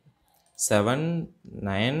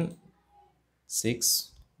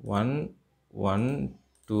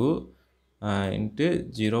 0.7961112 இன்ட்டு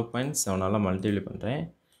 0.7 மல்டிப்ளை பண்ணுறேன்.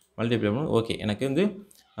 மல்டிப்ளை பண்ண ஓகே. எனக்கு வந்து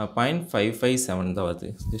 0.557 தான் வருது.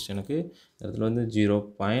 ஜஸ்ட் எனக்கு இடத்துல வந்து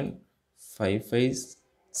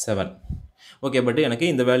 0.557 ஓகே. பட் எனக்கு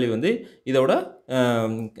இந்த வேல்யூ வந்து இதோட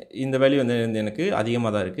இந்த வேல்யூ வந்து எனக்கு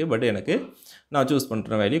அதிகமாக தான் இருக்குது. பட் எனக்கு நான் சூஸ்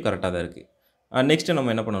பண்ணுற வேல்யூ கரெக்டாக தான் இருக்குது. நெக்ஸ்ட்டு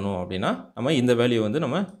நம்ம என்ன பண்ணணும் அப்படின்னா நம்ம இந்த வேல்யூ வந்து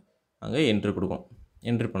நம்ம அங்கே என்ட்ரு பண்ணணும்.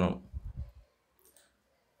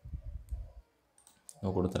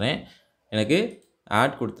 நான் கொடுத்துறேன். எனக்கு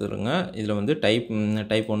ஆட் கொடுத்துருங்க. இதில் வந்து டைப்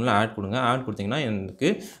 1ல் ஆட் கொடுங்க. ஆட் கொடுத்திங்கன்னா எனக்கு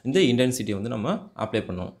இந்த இன்டென்சிட்டி வந்து நம்ம அப்ளை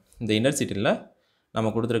பண்ணணும். இந்த இன்டென்சிட்டியில் நம்ம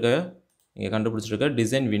கொடுத்துருக்க இங்கே கண்டுபிடிச்சிருக்க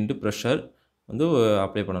டிசைன் விண்டு ப்ரெஷர் வந்து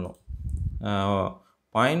அப்ளை பண்ணணும்.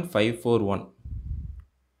 0.541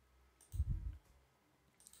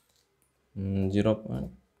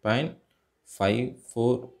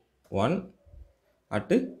 0.541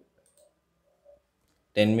 அட்டு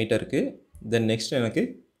 10 மீட்டருக்கு. தென் நெக்ஸ்ட் எனக்கு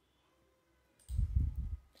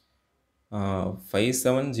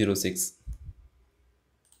 5706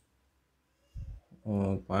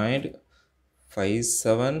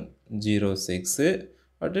 0.5706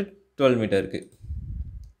 அட்டு 12 மீட்டருக்கு.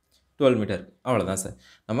 12 மீட்டர் அவ்வளோதான் சார்.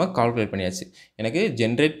 நம்ம கால்குலேட் பண்ணியாச்சு. எனக்கு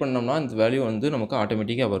ஜென்ரேட் பண்ணோம்னா இந்த வேல்யூ வந்து நமக்கு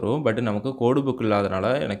ஆட்டோமேட்டிக்காக வரும். பட் நமக்கு கோடு புக் இல்லாதனால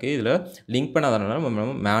எனக்கு இதில் லிங்க் பண்ணாதனால நம்ம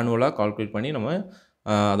மேனுவலாக கால்குலேட் பண்ணி நம்ம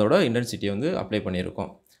அதோட இன்டென்சிட்டியை வந்து அப்ளை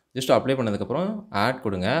பண்ணியிருக்கோம். ஜஸ்ட் அப்ளை பண்ணதுக்கப்புறம் ஆட்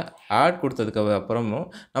கொடுங்க. ஆட் கொடுத்ததுக்கு அப்புறமும்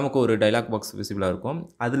நமக்கு ஒரு டைலாக் பாக்ஸ் விசிபிளாக இருக்கும்.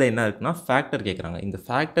 அதில் என்ன இருக்குன்னா ஃபேக்டர் கேட்குறாங்க. இந்த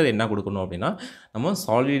ஃபேக்டர் என்ன கொடுக்கணும் அப்படின்னா நம்ம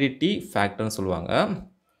சாலிடிட்டி ஃபேக்டர்னு சொல்லுவாங்க.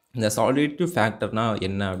 இந்த சாலிடிட்டி ஃபேக்டர்னா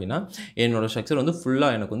என்ன அப்படின்னா என்னோடய ஸ்ட்ரக்சர் வந்து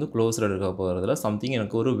ஃபுல்லாக எனக்கு வந்து க்ளோஸ்டு இருக்க போகிறதுல சம்திங்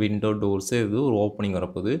எனக்கு ஒரு விண்டோ டோர்ஸு இது ஒரு ஓப்பனிங்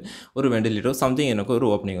வரப்போகுது, ஒரு வெண்டிலேட்டர் சம்திங் எனக்கு ஒரு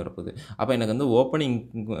ஓப்பனிங் வரப்போகுது. அப்போ எனக்கு வந்து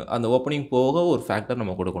அந்த ஓப்பனிங் போக ஒரு ஃபேக்டர்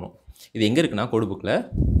நம்ம கொடுக்கணும். இது எங்கே இருக்குன்னா கோடு புக்கில்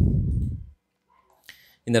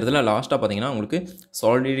இந்த இடத்துல லாஸ்ட்டாக பார்த்தீங்கன்னா உங்களுக்கு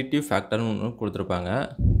சாலிடிட்டி ஃபேக்டர்னு ஒன்று கொடுத்துருப்பாங்க.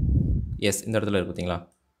 எஸ் இந்த இடத்துல இருக்குது பார்த்தீங்களா.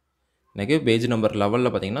 எனக்கு பேஜ் நம்பர் 11ல்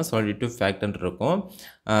பார்த்தீங்கன்னா சாலிடிட்டி ஃபேக்டர் இருக்கும்.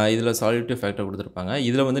 இதில் சாலிடிட்டி ஃபேக்டர் கொடுத்துருப்பாங்க.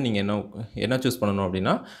 இதில் வந்து நீங்கள் என்ன சூஸ் பண்ணணும்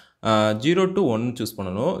அப்படின்னா 0 to 1 சூஸ்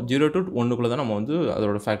பண்ணணும். 0 to 1க்குள்ளே தான் நம்ம வந்து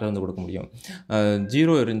அதோட ஃபேக்டர் வந்து கொடுக்க முடியும்.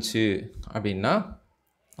 0 இருந்துச்சு அப்படின்னா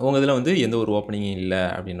உங்கள் இதில் வந்து எந்த ஒரு ஓப்பனிங்கும் இல்லை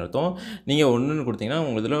அப்படின்னு அர்த்தம். நீங்கள் 1ன்னு கொடுத்தீங்கன்னா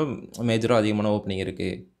உங்கள் இதில் மேஜராக அதிகமான ஓப்பனிங்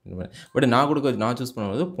இருக்குது. பட் நான் சூஸ்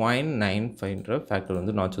பண்ணும்போது 0.95ன்ற ஃபேக்டர்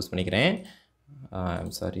வந்து நான் சூஸ் பண்ணிக்கிறேன்.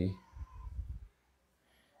 ஐம் சாரி,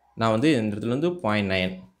 நான் வந்து இந்த இடத்துல வந்து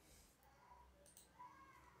 0.9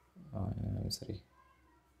 சரி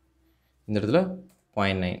இந்த இடத்துல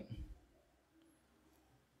 0.9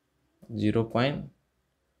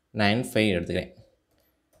 0.95 எடுத்துக்கிறேன்.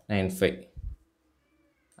 95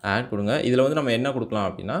 ஆட் கொடுங்க. இதில் வந்து நம்ம என்ன கொடுக்கலாம்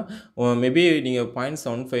அப்படின்னா மேபி நீங்கள்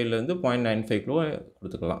 0.75லேருந்து 0.95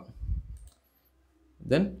 கொடுத்துக்கலாம்.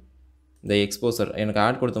 தென் இந்த எக்ஸ்போசர் எனக்கு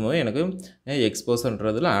ஆட் கொடுத்தபோது எனக்கு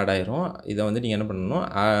எக்ஸ்போசர்ன்றதில் ஆட் ஆயிரும். இதை வந்து நீங்கள் என்ன பண்ணணும்,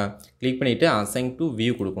 கிளிக் பண்ணிவிட்டு அசைன் டு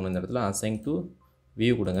வியூ கொடுக்கணும். இந்த இடத்துல அசைன் டு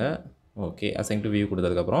வியூ கொடுங்க. ஓகே, அசைன் டு வியூ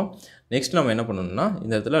கொடுத்ததுக்கப்புறம் நெக்ஸ்ட் நம்ம என்ன பண்ணணும்னா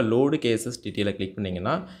இந்த இடத்துல லோடு கேசஸ் டீட்டெயிலை கிளிக்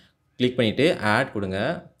பண்ணிவிட்டு ஆட் கொடுங்க.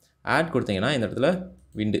 ஆட் கொடுத்தீங்கன்னா இந்த இடத்துல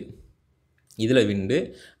விண்டு, இதில் விண்டு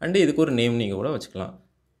அண்டு இதுக்கு ஒரு நேம் நீங்கள் கூட வச்சுக்கலாம்.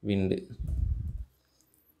 விண்டு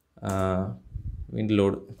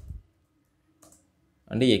லோடு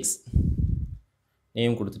அண்டு எக்ஸ்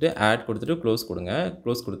நேம் கொடுத்துட்டு ஆட் கொடுத்துட்டு க்ளோஸ் கொடுங்க.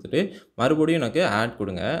 க்ளோஸ் கொடுத்துட்டு மறுபடியும் எனக்கு ஆட்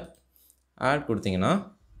கொடுங்க. ஆட் கொடுத்தீங்கன்னா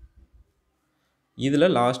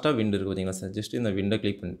இதில் லாஸ்ட்டாக விண்டு இருக்குது பார்த்தீங்களா சார். ஜஸ்ட் இந்த விண்டை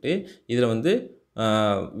கிளிக் பண்ணிவிட்டு இதில் வந்து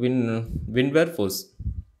விண்ட்வேர் ஃபோர்ஸ்.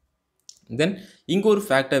 தென் இங்கே ஒரு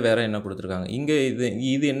ஃபேக்டர் வேறு என்ன கொடுத்துருக்காங்க. இங்கே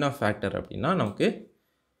இது என்ன ஃபேக்டர் அப்படின்னா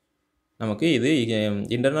நமக்கு இது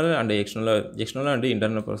internal and external and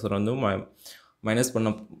internal pressure வந்து மைனஸ் பண்ண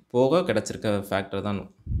போக கிடச்சிருக்க ஃபேக்டர் தான்.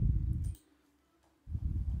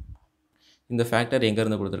 இந்த ஃபேக்டர்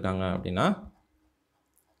எங்கேருந்து கொடுத்துருக்காங்க அப்படின்னா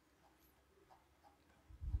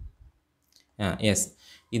எஸ்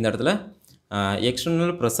இந்த இடத்துல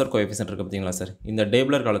எக்ஸ்டர்னல் ப்ரெஷர் கோஎஃபிஷியன்ட் இருக்குது பார்த்தீங்களா சார், இந்த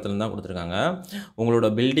டேபிளர் காலத்துலேருந்து தான் கொடுத்துருக்காங்க. உங்களோட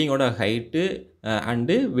பில்டிங்கோட ஹைட்டு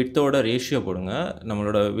அண்டு வித்தோட ரேஷியோ போடுங்க.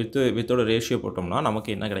 நம்மளோட வித்தோட ரேஷியோ போட்டோம்னா நமக்கு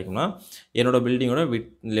என்ன கிடைக்கும்னா, என்னோட பில்டிங்கோட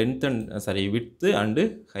with and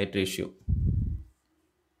height ratio.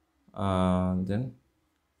 Then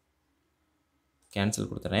cancel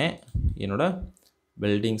கொடுத்துறேன். என்னோட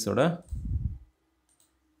பில்டிங்ஸோட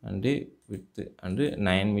and with and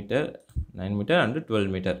 9 metre and 12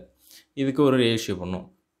 metre, இதுக்கு ஒரு ரேஷியோ பண்ணும்.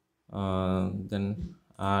 தென்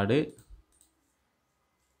ஆடு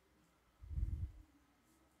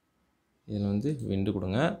இதில் வந்து விண்டு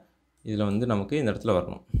கொடுங்க. இதில் வந்து நமக்கு இந்த இடத்துல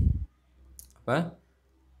வரணும். அப்போ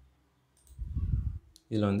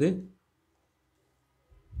இதில் வந்து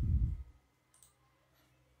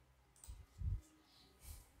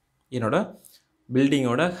என்னோட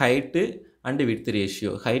பில்டிங்கோட ஹைட்டு அண்டு விட்த்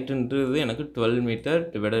ரேஷியோ, ஹைட்டுன்றது எனக்கு 12 மீட்டர்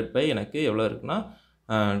டிவைடட் பை எனக்கு எவ்வளோ இருக்குன்னா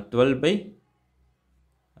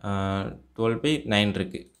 12/9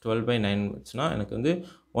 இருக்குது. 12/9 வச்சுன்னா எனக்கு வந்து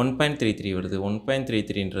 1.33 வருது.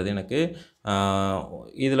 1.33ன்றது எனக்கு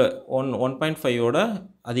இதில் 1.5ஓட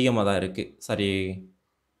அதிகமாக தான் இருக்குது. சாரி,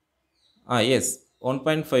 எஸ்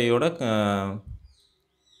 1.5ஓட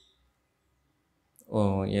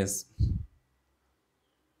எஸ்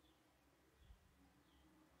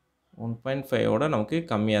 1.5ஓட நமக்கு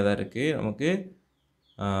கம்மியாக தான் இருக்குது. நமக்கு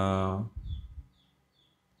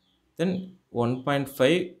தென்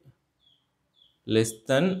 1.5 லெஸ்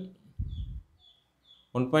தென்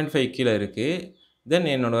 1.5 கீழே இருக்குது. தென்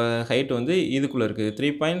என்னோடய ஹைட் வந்து இதுக்குள்ளே இருக்குது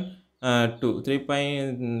 3.2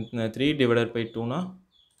 3.3 divided by 2னா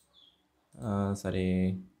sorry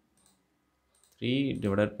 3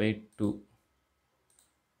 divided by 2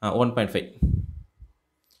 1.5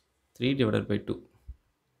 3 divided by 2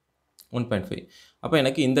 1.5. அப்போ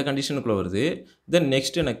எனக்கு இந்த கண்டிஷனுக்குள்ளே வருது. தென்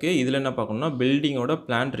நெக்ஸ்ட் எனக்கு இதில் என்ன பார்க்கணும்னா பில்டிங்கோட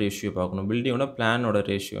பிளான் ரேஷியோ பார்க்கணும். பில்டிங்கோட பிளானோட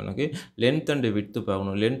ரேஷியோ எனக்கு லென்த் அண்ட் விட்த்து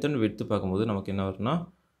பார்க்கணும். லென்த் அண்ட் விட்த்து பார்க்கும்போது நமக்கு என்ன வரும்னா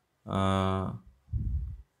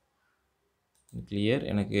கிளியர்,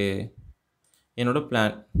 எனக்கு என்னோட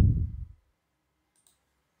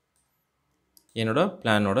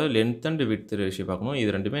பிளானோட லென்த் அண்ட் விட்த் ரேஷியோ பார்க்கணும். இது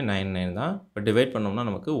ரெண்டுமே 9 தான். இப்போ டிவைட் பண்ணோம்னா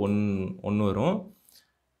நமக்கு 1 வரும்.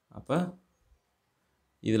 அப்போ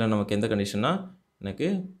இதில் நமக்கு எந்த கண்டிஷன்னா எனக்கு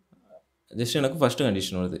ஃபஸ்ட்டு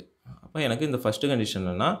கண்டிஷன் வருது. அப்போ எனக்கு இந்த ஃபஸ்ட்டு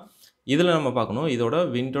கண்டிஷன்னா இதில் நம்ம பார்க்கணும், இதோட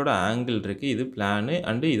விண்டோட ஆங்கிள் இருக்குது, இது பிளானு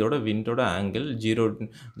அண்டு இதோட விண்டோட ஆங்கிள்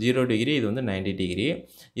 0 டிகிரி, இது வந்து 90 டிகிரி.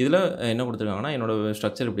 இதில் என்ன கொடுத்துருக்காங்கன்னா என்னோடய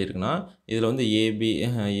ஸ்ட்ரக்சர் எப்படி இருக்குன்னா, இதில் வந்து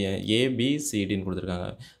ஏபிசிடின்னு கொடுத்துருக்காங்க.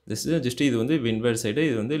 ஜஸ்ட்டு இது வந்து விண்ட்வேர்ட் சைடு,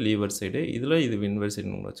 இது வந்து லீவர் சைடு. இதில் இது விண்ட்வேர்ட்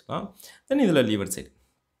சைடுன்னு வச்சுக்கலாம். தென் இதில் லீவர் சைடு.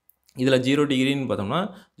 இதில் 0 டிகிரின்னு பார்த்தோம்னா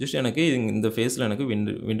ஜஸ்ட் எனக்கு இந்த ஃபேஸில் எனக்கு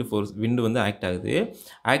விண்டு வந்து ஆக்ட் ஆகுது.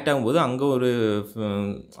 ஆக்ட் ஆகும்போது அங்கே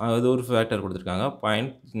அது ஒரு ஃபேக்டர் கொடுத்துருக்காங்க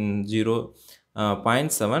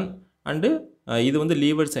 0.7 அண்டு இது வந்து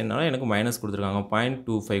லீவர் சைடுனால எனக்கு மைனஸ் கொடுத்துருக்காங்க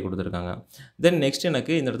 0.25 கொடுத்துருக்காங்க. தென் நெக்ஸ்ட்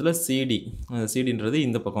எனக்கு இந்த இடத்துல சிடின்றது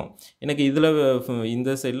இந்த பக்கம், எனக்கு இதில்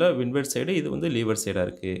இந்த சைடில் விண்ட்வேர்ட் சைடு, இது வந்து லீவர் சைடாக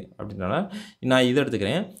இருக்குது. அப்படின்னால நான் இதை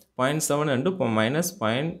எடுத்துக்கிறேன் 0.7 அண்டு மைனஸ்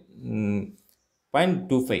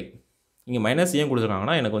 0.25. இங்கே மைனஸ் ஏன்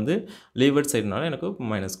கொடுத்துருக்காங்கன்னா எனக்கு வந்து லீவர்ட் சைடுனால எனக்கு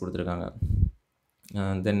மைனஸ் கொடுத்துருக்காங்க.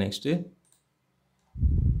 தென் நெக்ஸ்ட்டு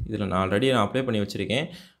இதில் நான் ஆல்ரெடி அப்ளை பண்ணி வச்சுருக்கேன்.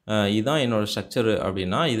 இதுதான் என்னோடய ஸ்ட்ரக்சரு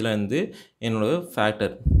அப்படின்னா இதில் வந்து என்னோடய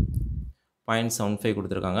ஃபேக்டர் 0.75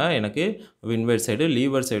 கொடுத்துருக்காங்க. எனக்கு விண்ட்வேர்ட் சைடு,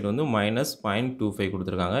 லீவர் சைடு வந்து மைனஸ் 0.25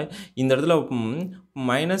 கொடுத்துருக்காங்க. இந்த இடத்துல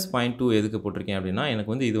 -0.2 எதுக்கு போட்டிருக்கேன் அப்படின்னா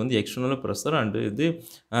எனக்கு வந்து இது வந்து எக்ஸ்டர்னல் ப்ரெஷர் அண்டு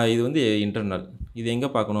இது வந்து இன்டர்னல். இது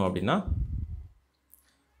எங்கே பார்க்கணும் அப்படின்னா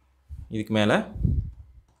இதுக்கு மேலே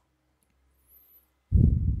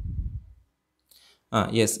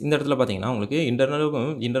எஸ் இந்த இடத்துல பார்த்தீங்கன்னா உங்களுக்கு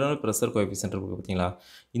இன்டர்னல் ப்ரெஷர் கோஎஃபிஷியன்ட் இருக்குது பார்த்தீங்களா.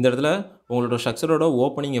 இந்த இடத்துல உங்களோட ஸ்ட்ரக்சரோட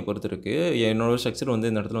ஓப்பனிங்கை பொறுத்து இருக்குது. என்னோடய ஸ்ட்ரக்சர் வந்து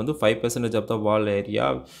இந்த இடத்துல வந்து 5% of the wall area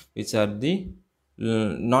which are the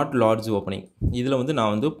not large opening. இதில் வந்து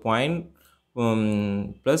நான் வந்து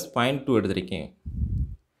 +0.2 எடுத்திருக்கேன்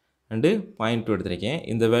அண்டு 0.2 எடுத்திருக்கேன்.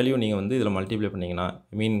 இந்த வேல்யூ நீங்கள் வந்து இதில் மல்டிப்ளை பண்ணிங்கன்னா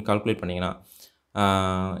கால்குலேட் பண்ணிங்கன்னா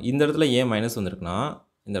இந்த இடத்துல ஏன் மைனஸ் வந்திருக்குன்னா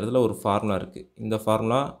இந்த இடத்துல ஒரு ஃபார்முலா இருக்குது. இந்த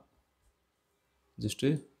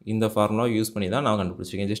ஃபார்முலா யூஸ் பண்ணி தான் நான்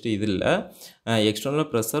கண்டுபிடிச்சிருக்கேன். ஜஸ்ட்டு இது இல்லை, external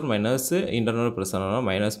pressure minus internal ப்ரெஷர்னால்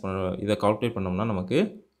minus இதை கால்குலேட் பண்ணோம்னா நமக்கு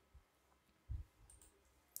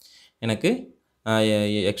எனக்கு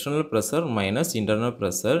external pressure minus internal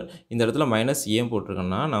pressure. இந்த இடத்துல மைனஸ் ஏன்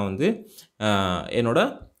போட்டிருக்கேன்னா நான் வந்து என்னோட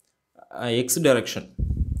எக்ஸ் டைரக்ஷன்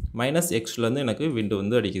 -xலேருந்து எனக்கு விண்டு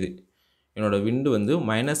வந்து அடிக்குது. என்னோடய விண்டு வந்து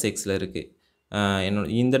 -xல இருக்குது.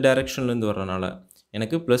 இந்த டைரெக்ஷன்லேருந்து வர்றதுனால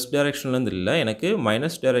எனக்கு ப்ளஸ் டைரெக்ஷன்லேருந்து இல்லை, எனக்கு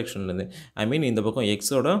மைனஸ் டைரெக்ஷன்லேருந்து இந்த பக்கம்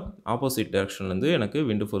எக்ஸோட ஆப்போசிட் டைரெக்ஷன்லேருந்து எனக்கு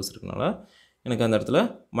விண்டு ஃபோர்ஸ் இருக்கனால எனக்கு அந்த இடத்துல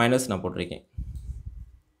மைனஸ் நான் போட்டிருக்கேன்.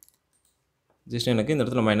 ஜஸ்ட் எனக்கு இந்த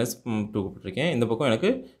இடத்துல -2 போட்டிருக்கேன். இந்த பக்கம் எனக்கு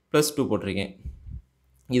 +2 போட்டிருக்கேன்.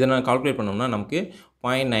 இதை நான் கால்குலேட் பண்ணோம்னா நமக்கு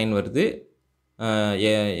 0.9 வருது.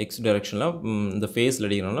 எக்ஸ் டைரெக்ஷனில் இந்த ஃபேஸில்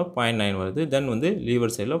அடிக்கிறனால 0.9 வருது. தென் வந்து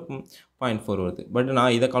லீவர் சைடில் 0.4 வருது. பட்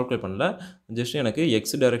நான் இதை கால்குலேட் பண்ணல. ஜஸ்ட் எனக்கு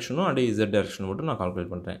எக்ஸ் டைரெக்ஷனும் அண்ட் இசட் டைரெக்ஷன் மட்டும் நான்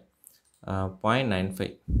கால்குலேட் பண்ணுறேன். 0.95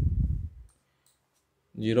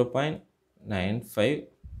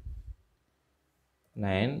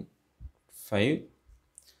 0.95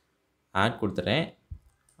 ஆட் கொடுத்துறேன்.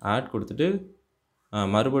 ஆட் கொடுத்துட்டு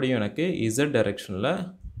மறுபடியும் எனக்கு இசட் டைரெக்ஷனில்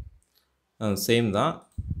சேம் தான்.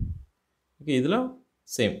 ஓகே, இதில்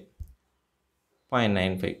சேம்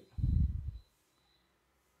 0.95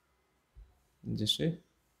 ஜஸ்ட்டு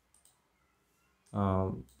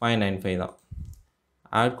 0.95 தான்.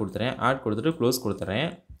 ஆட் கொடுத்துறேன். ஆட் கொடுத்துட்டு க்ளோஸ் கொடுத்துறேன்.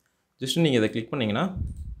 ஜஸ்ட்டு நீங்கள் இதை கிளிக் பண்ணிங்கன்னா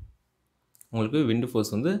உங்களுக்கு விண்டு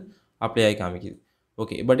ஃபோர்ஸ் வந்து அப்ளை ஆகி காமிக்குது.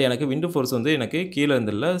 ஓகே, பட் எனக்கு விண்டு ஃபோர்ஸ் வந்து எனக்கு கீழே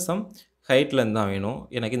இருந்தில்ல, சம் ஹைட்லேருந்து தான் வேணும்.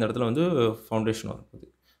 எனக்கு இந்த இடத்துல வந்து ஃபவுண்டேஷன் வரப்போகுது.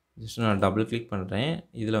 ஜஸ்ட் நான் டபுள் கிளிக் பண்ணுறேன்.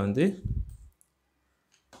 இதில் வந்து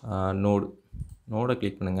நோடை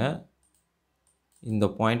கிளிக் பண்ணுங்கள். இந்த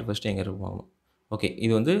பாயிண்ட் ஃபஸ்ட்டு எங்கே இருக்கு பார்க்கணும். ஓகே,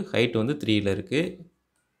 இது வந்து ஹைட் வந்து 3ல் இருக்குது.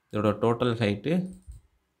 இதோட டோட்டல் ஹைட்டு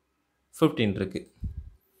 15 இருக்குது.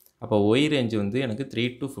 அப்போ ஒய் ரேஞ்சு வந்து எனக்கு 3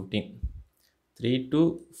 to 15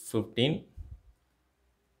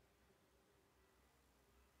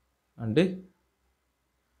 அண்டு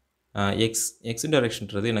எக்ஸ்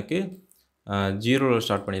டைரெக்ஷன்றது எனக்கு 0ல்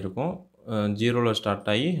ஸ்டார்ட் பண்ணியிருக்கோம். 0ல் ஸ்டார்ட்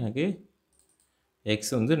ஆகி எனக்கு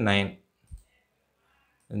எக்ஸ் வந்து 9,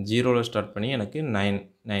 0ல் ஸ்டார்ட் பண்ணி எனக்கு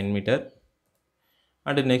 9 மீட்டர்.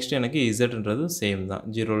 அண்டு நெக்ஸ்ட் எனக்கு இசட்ன்றது சேம் தான்.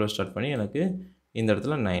 0ல் ஸ்டார்ட் பண்ணி எனக்கு இந்த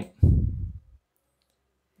இடத்துல 9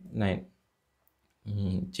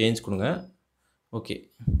 சேஞ்ச் கொடுங்க. Okay,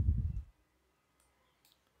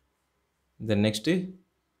 then next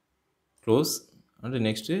close. And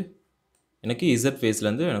next எனக்கு இசட்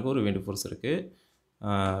ஃபேஸ்லேருந்து எனக்கு ஒரு விண்டு ஃபோர்ஸ் இருக்குது,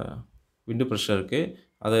 விண்டு ப்ரெஷர் இருக்குது.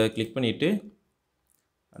 அதை கிளிக் பண்ணிவிட்டு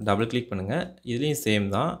டபுள் கிளிக் பண்ணுங்கள். இதுலேயும் சேம்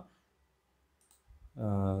தான்.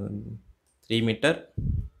 3 மீட்டர்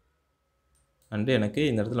அண்டு எனக்கு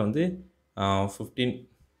இந்த இடத்துல வந்து 15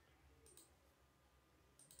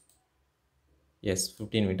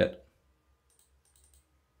 மீட்டர்.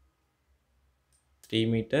 3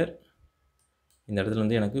 மீட்டர் இந்த இடத்துல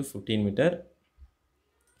வந்து எனக்கு 15 மீட்டர்.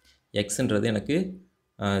 எக்ஸ்ன்றது எனக்கு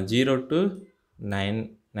 0 to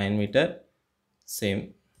 9 metre, same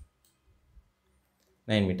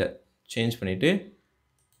 9 metre. Change பண்ணிவிட்டு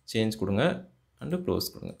சேஞ்ச் கொடுங்க அண்டு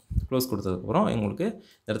க்ளோஸ் கொடுங்க. க்ளோஸ் கொடுத்ததுக்கப்புறம் உங்களுக்கு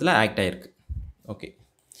இந்த இடத்துல ஆக்ட் ஆகிருக்கு. ஓகே,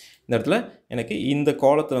 இந்த இடத்துல எனக்கு இந்த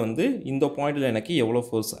காலத்தில் வந்து இந்த பாயிண்டில் எனக்கு எவ்வளோ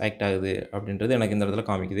ஃபோர்ஸ் ஆக்ட் ஆகுது அப்படின்றது எனக்கு இந்த இடத்துல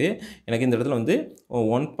காமிக்குது. எனக்கு இந்த இடத்துல வந்து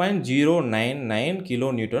 1.099 கிலோ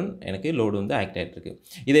நியூட்டன் எனக்கு லோடு வந்து ஆக்ட் ஆகிட்டுருக்கு.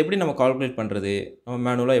 இதை எப்படி நம்ம கால்குலேட் பண்ணுறது, நம்ம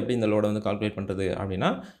மேனுவலாக எப்படி இந்த லோடை வந்து கால்குலேட் பண்ணுறது அப்படின்னா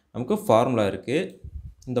நமக்கு ஃபார்முலா இருக்குது.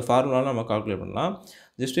 இந்த ஃபார்முலாவில் நம்ம கால்குலேட் பண்ணலாம்.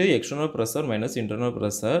 Just external pressure minus internal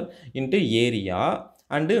pressure into area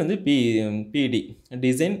and வந்து பிடி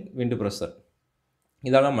டிசைன் விண்டு ப்ரெஷர்,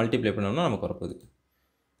 இதெல்லாம் மல்டிப்ளை பண்ணோம்னா நமக்கு வரப்போகுது.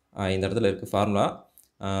 இந்த இடத்துல இருக்குது formula.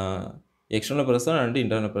 External pressure and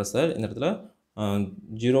internal pressure இந்த இடத்துல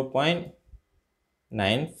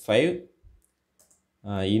 0.95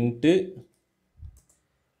 இன்ட்டு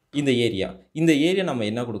இந்த ஏரியா. இந்த ஏரியா நம்ம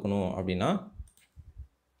என்ன கொடுக்கணும் அப்படின்னா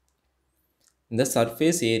இந்த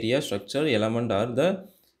surface area structure element R த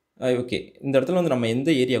ஓகே, இந்த இடத்துல வந்து நம்ம எந்த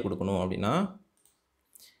ஏரியா கொடுக்கணும் அப்படின்னா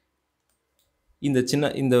இந்த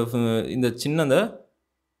சின்ன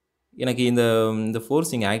எனக்கு இந்த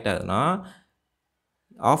ஃபோர்ஸ் இங்கே ஆக்ட் ஆகுதுன்னா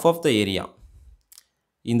ஆஃப் ஆஃப் த ஏரியா.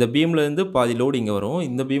 இந்த பீம்லேருந்து பாதி லோடு இங்கே வரும்,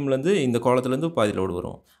 இந்த பீம்லேருந்து இந்த கோலத்துலேருந்து பாதி லோடு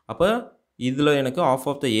வரும். அப்போ இதில் எனக்கு ஆஃப்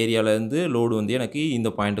ஆஃப் த ஏரியாவிலேருந்து லோடு வந்து எனக்கு இந்த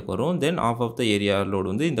பாயிண்ட்டுக்கு வரும். தென் of of the area load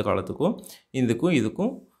வந்து இந்த காலத்துக்கும்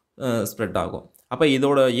இதுக்கும் ஸ்ப்ரெட் ஆகும். அப்போ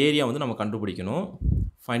இதோட ஏரியா வந்து நம்ம கண்டுபிடிக்கணும்,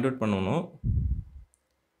 ஃபைண்ட் அவுட் பண்ணணும்.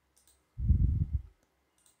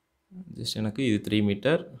 ஜஸ்ட் எனக்கு இது 3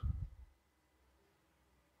 மீட்டர்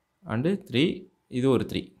அண்டு 3, இது ஒரு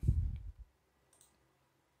 3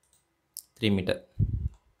 மீட்டர்.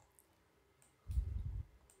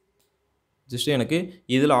 ஜஸ்ட் எனக்கு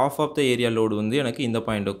இதில் of of the area load வந்து எனக்கு இந்த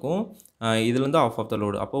பாயிண்ட்டுக்கும் இதுலேருந்து ஆஃப் ஆஃப் த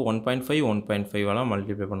லோடு. அப்போ 1.5 எல்லாம்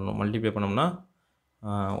மல்டிப்ளை பண்ணணும். மல்டிப்ளை பண்ணோம்னா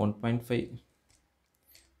 1.5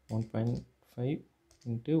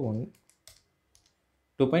 இன்ட்டு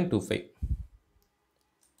 2.25.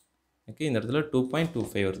 ஓகே, இந்த இடத்துல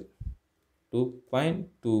 2.25 வருது.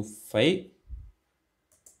 2.25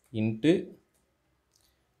 இன்ட்டு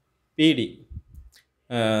பிடி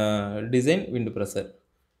டிசைன் விண்டு ப்ரெஷர்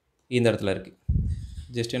இந்த இடத்துல இருக்குது.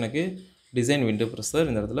 ஜஸ்ட் எனக்கு டிசைன் விண்டோ ப்ரெஷர்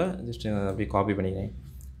இந்த இடத்துல ஜஸ்ட் அப்படியே காப்பி பண்ணிக்கிறேன்.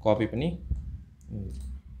 காப்பி பண்ணி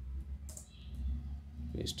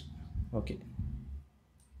paste. Okay.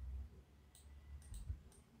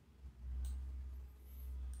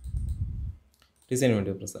 Design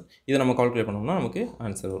window pressure இதை நம்ம கால்குலேட் பண்ணோம்னா நமக்கு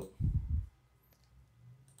ஆன்சர் வரும்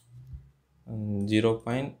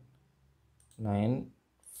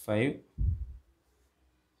 0.95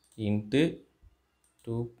 into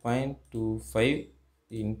 2.25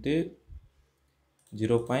 into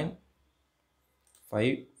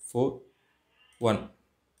 0.541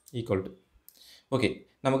 equal to okay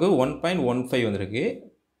நமக்கு 1.15 வந்திருக்கு.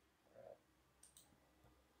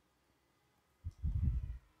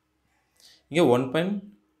 இங்கே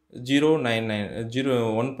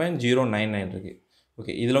 1.099 இருக்குது.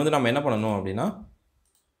 ஓகே இதில் வந்து நம்ம என்ன பண்ணணும் அப்படின்னா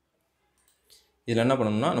இதில் என்ன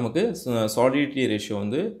பண்ணணும்னா நமக்கு சாலிடிட்டி ரேஷியோ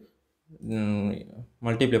வந்து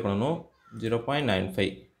மல்டிப்ளை பண்ணணும்.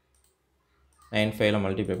 0.95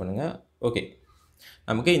 மல்டிப்ளை பண்ணுங்கள். ஓகே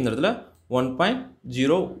நமக்கு இந்த இடத்துல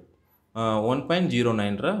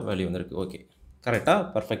 1.09ன்ற வேல்யூ வந்திருக்கு. ஓகே கரெக்டாக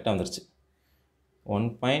பர்ஃபெக்டாக வந்துருச்சு.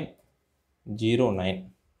 1.09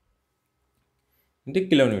 into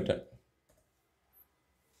kilonewton.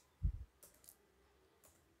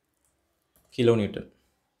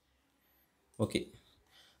 Okay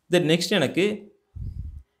then next எனக்கு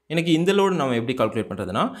இந்த லோடு நம்ம எப்படி கால்குலேட்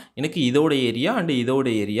பண்ணுறதுனா எனக்கு இதோட ஏரியா அண்ட் இதோட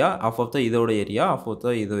ஏரியா ஆஃப் ஆஃப் த இதோட ஏரியா ஆஃப் ஆஃப் த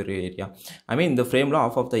இதோட ஏரியா ஐ மீன் இந்த ஃப்ரேமில்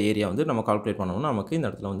ஆஃப் ஆஃப் த ஏரியா வந்து நம்ம கால்குலேட் பண்ணோம்னா நமக்கு இந்த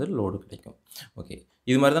இடத்துல வந்து லோடு கிடைக்கும். ஓகே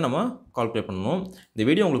இது மாதிரி தான் நம்ம கால்குலேட் பண்ணணும். இந்த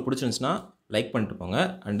வீடியோ உங்களுக்கு பிடிச்சிருந்துச்சுன்னா லைக் பண்ணிட்டு போங்க.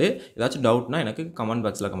 அண்டு ஏதாச்சும் டவுட்னா எனக்கு கமெண்ட்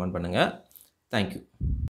பாக்ஸில் கமெண்ட் பண்ணுங்கள். தேங்க்யூ.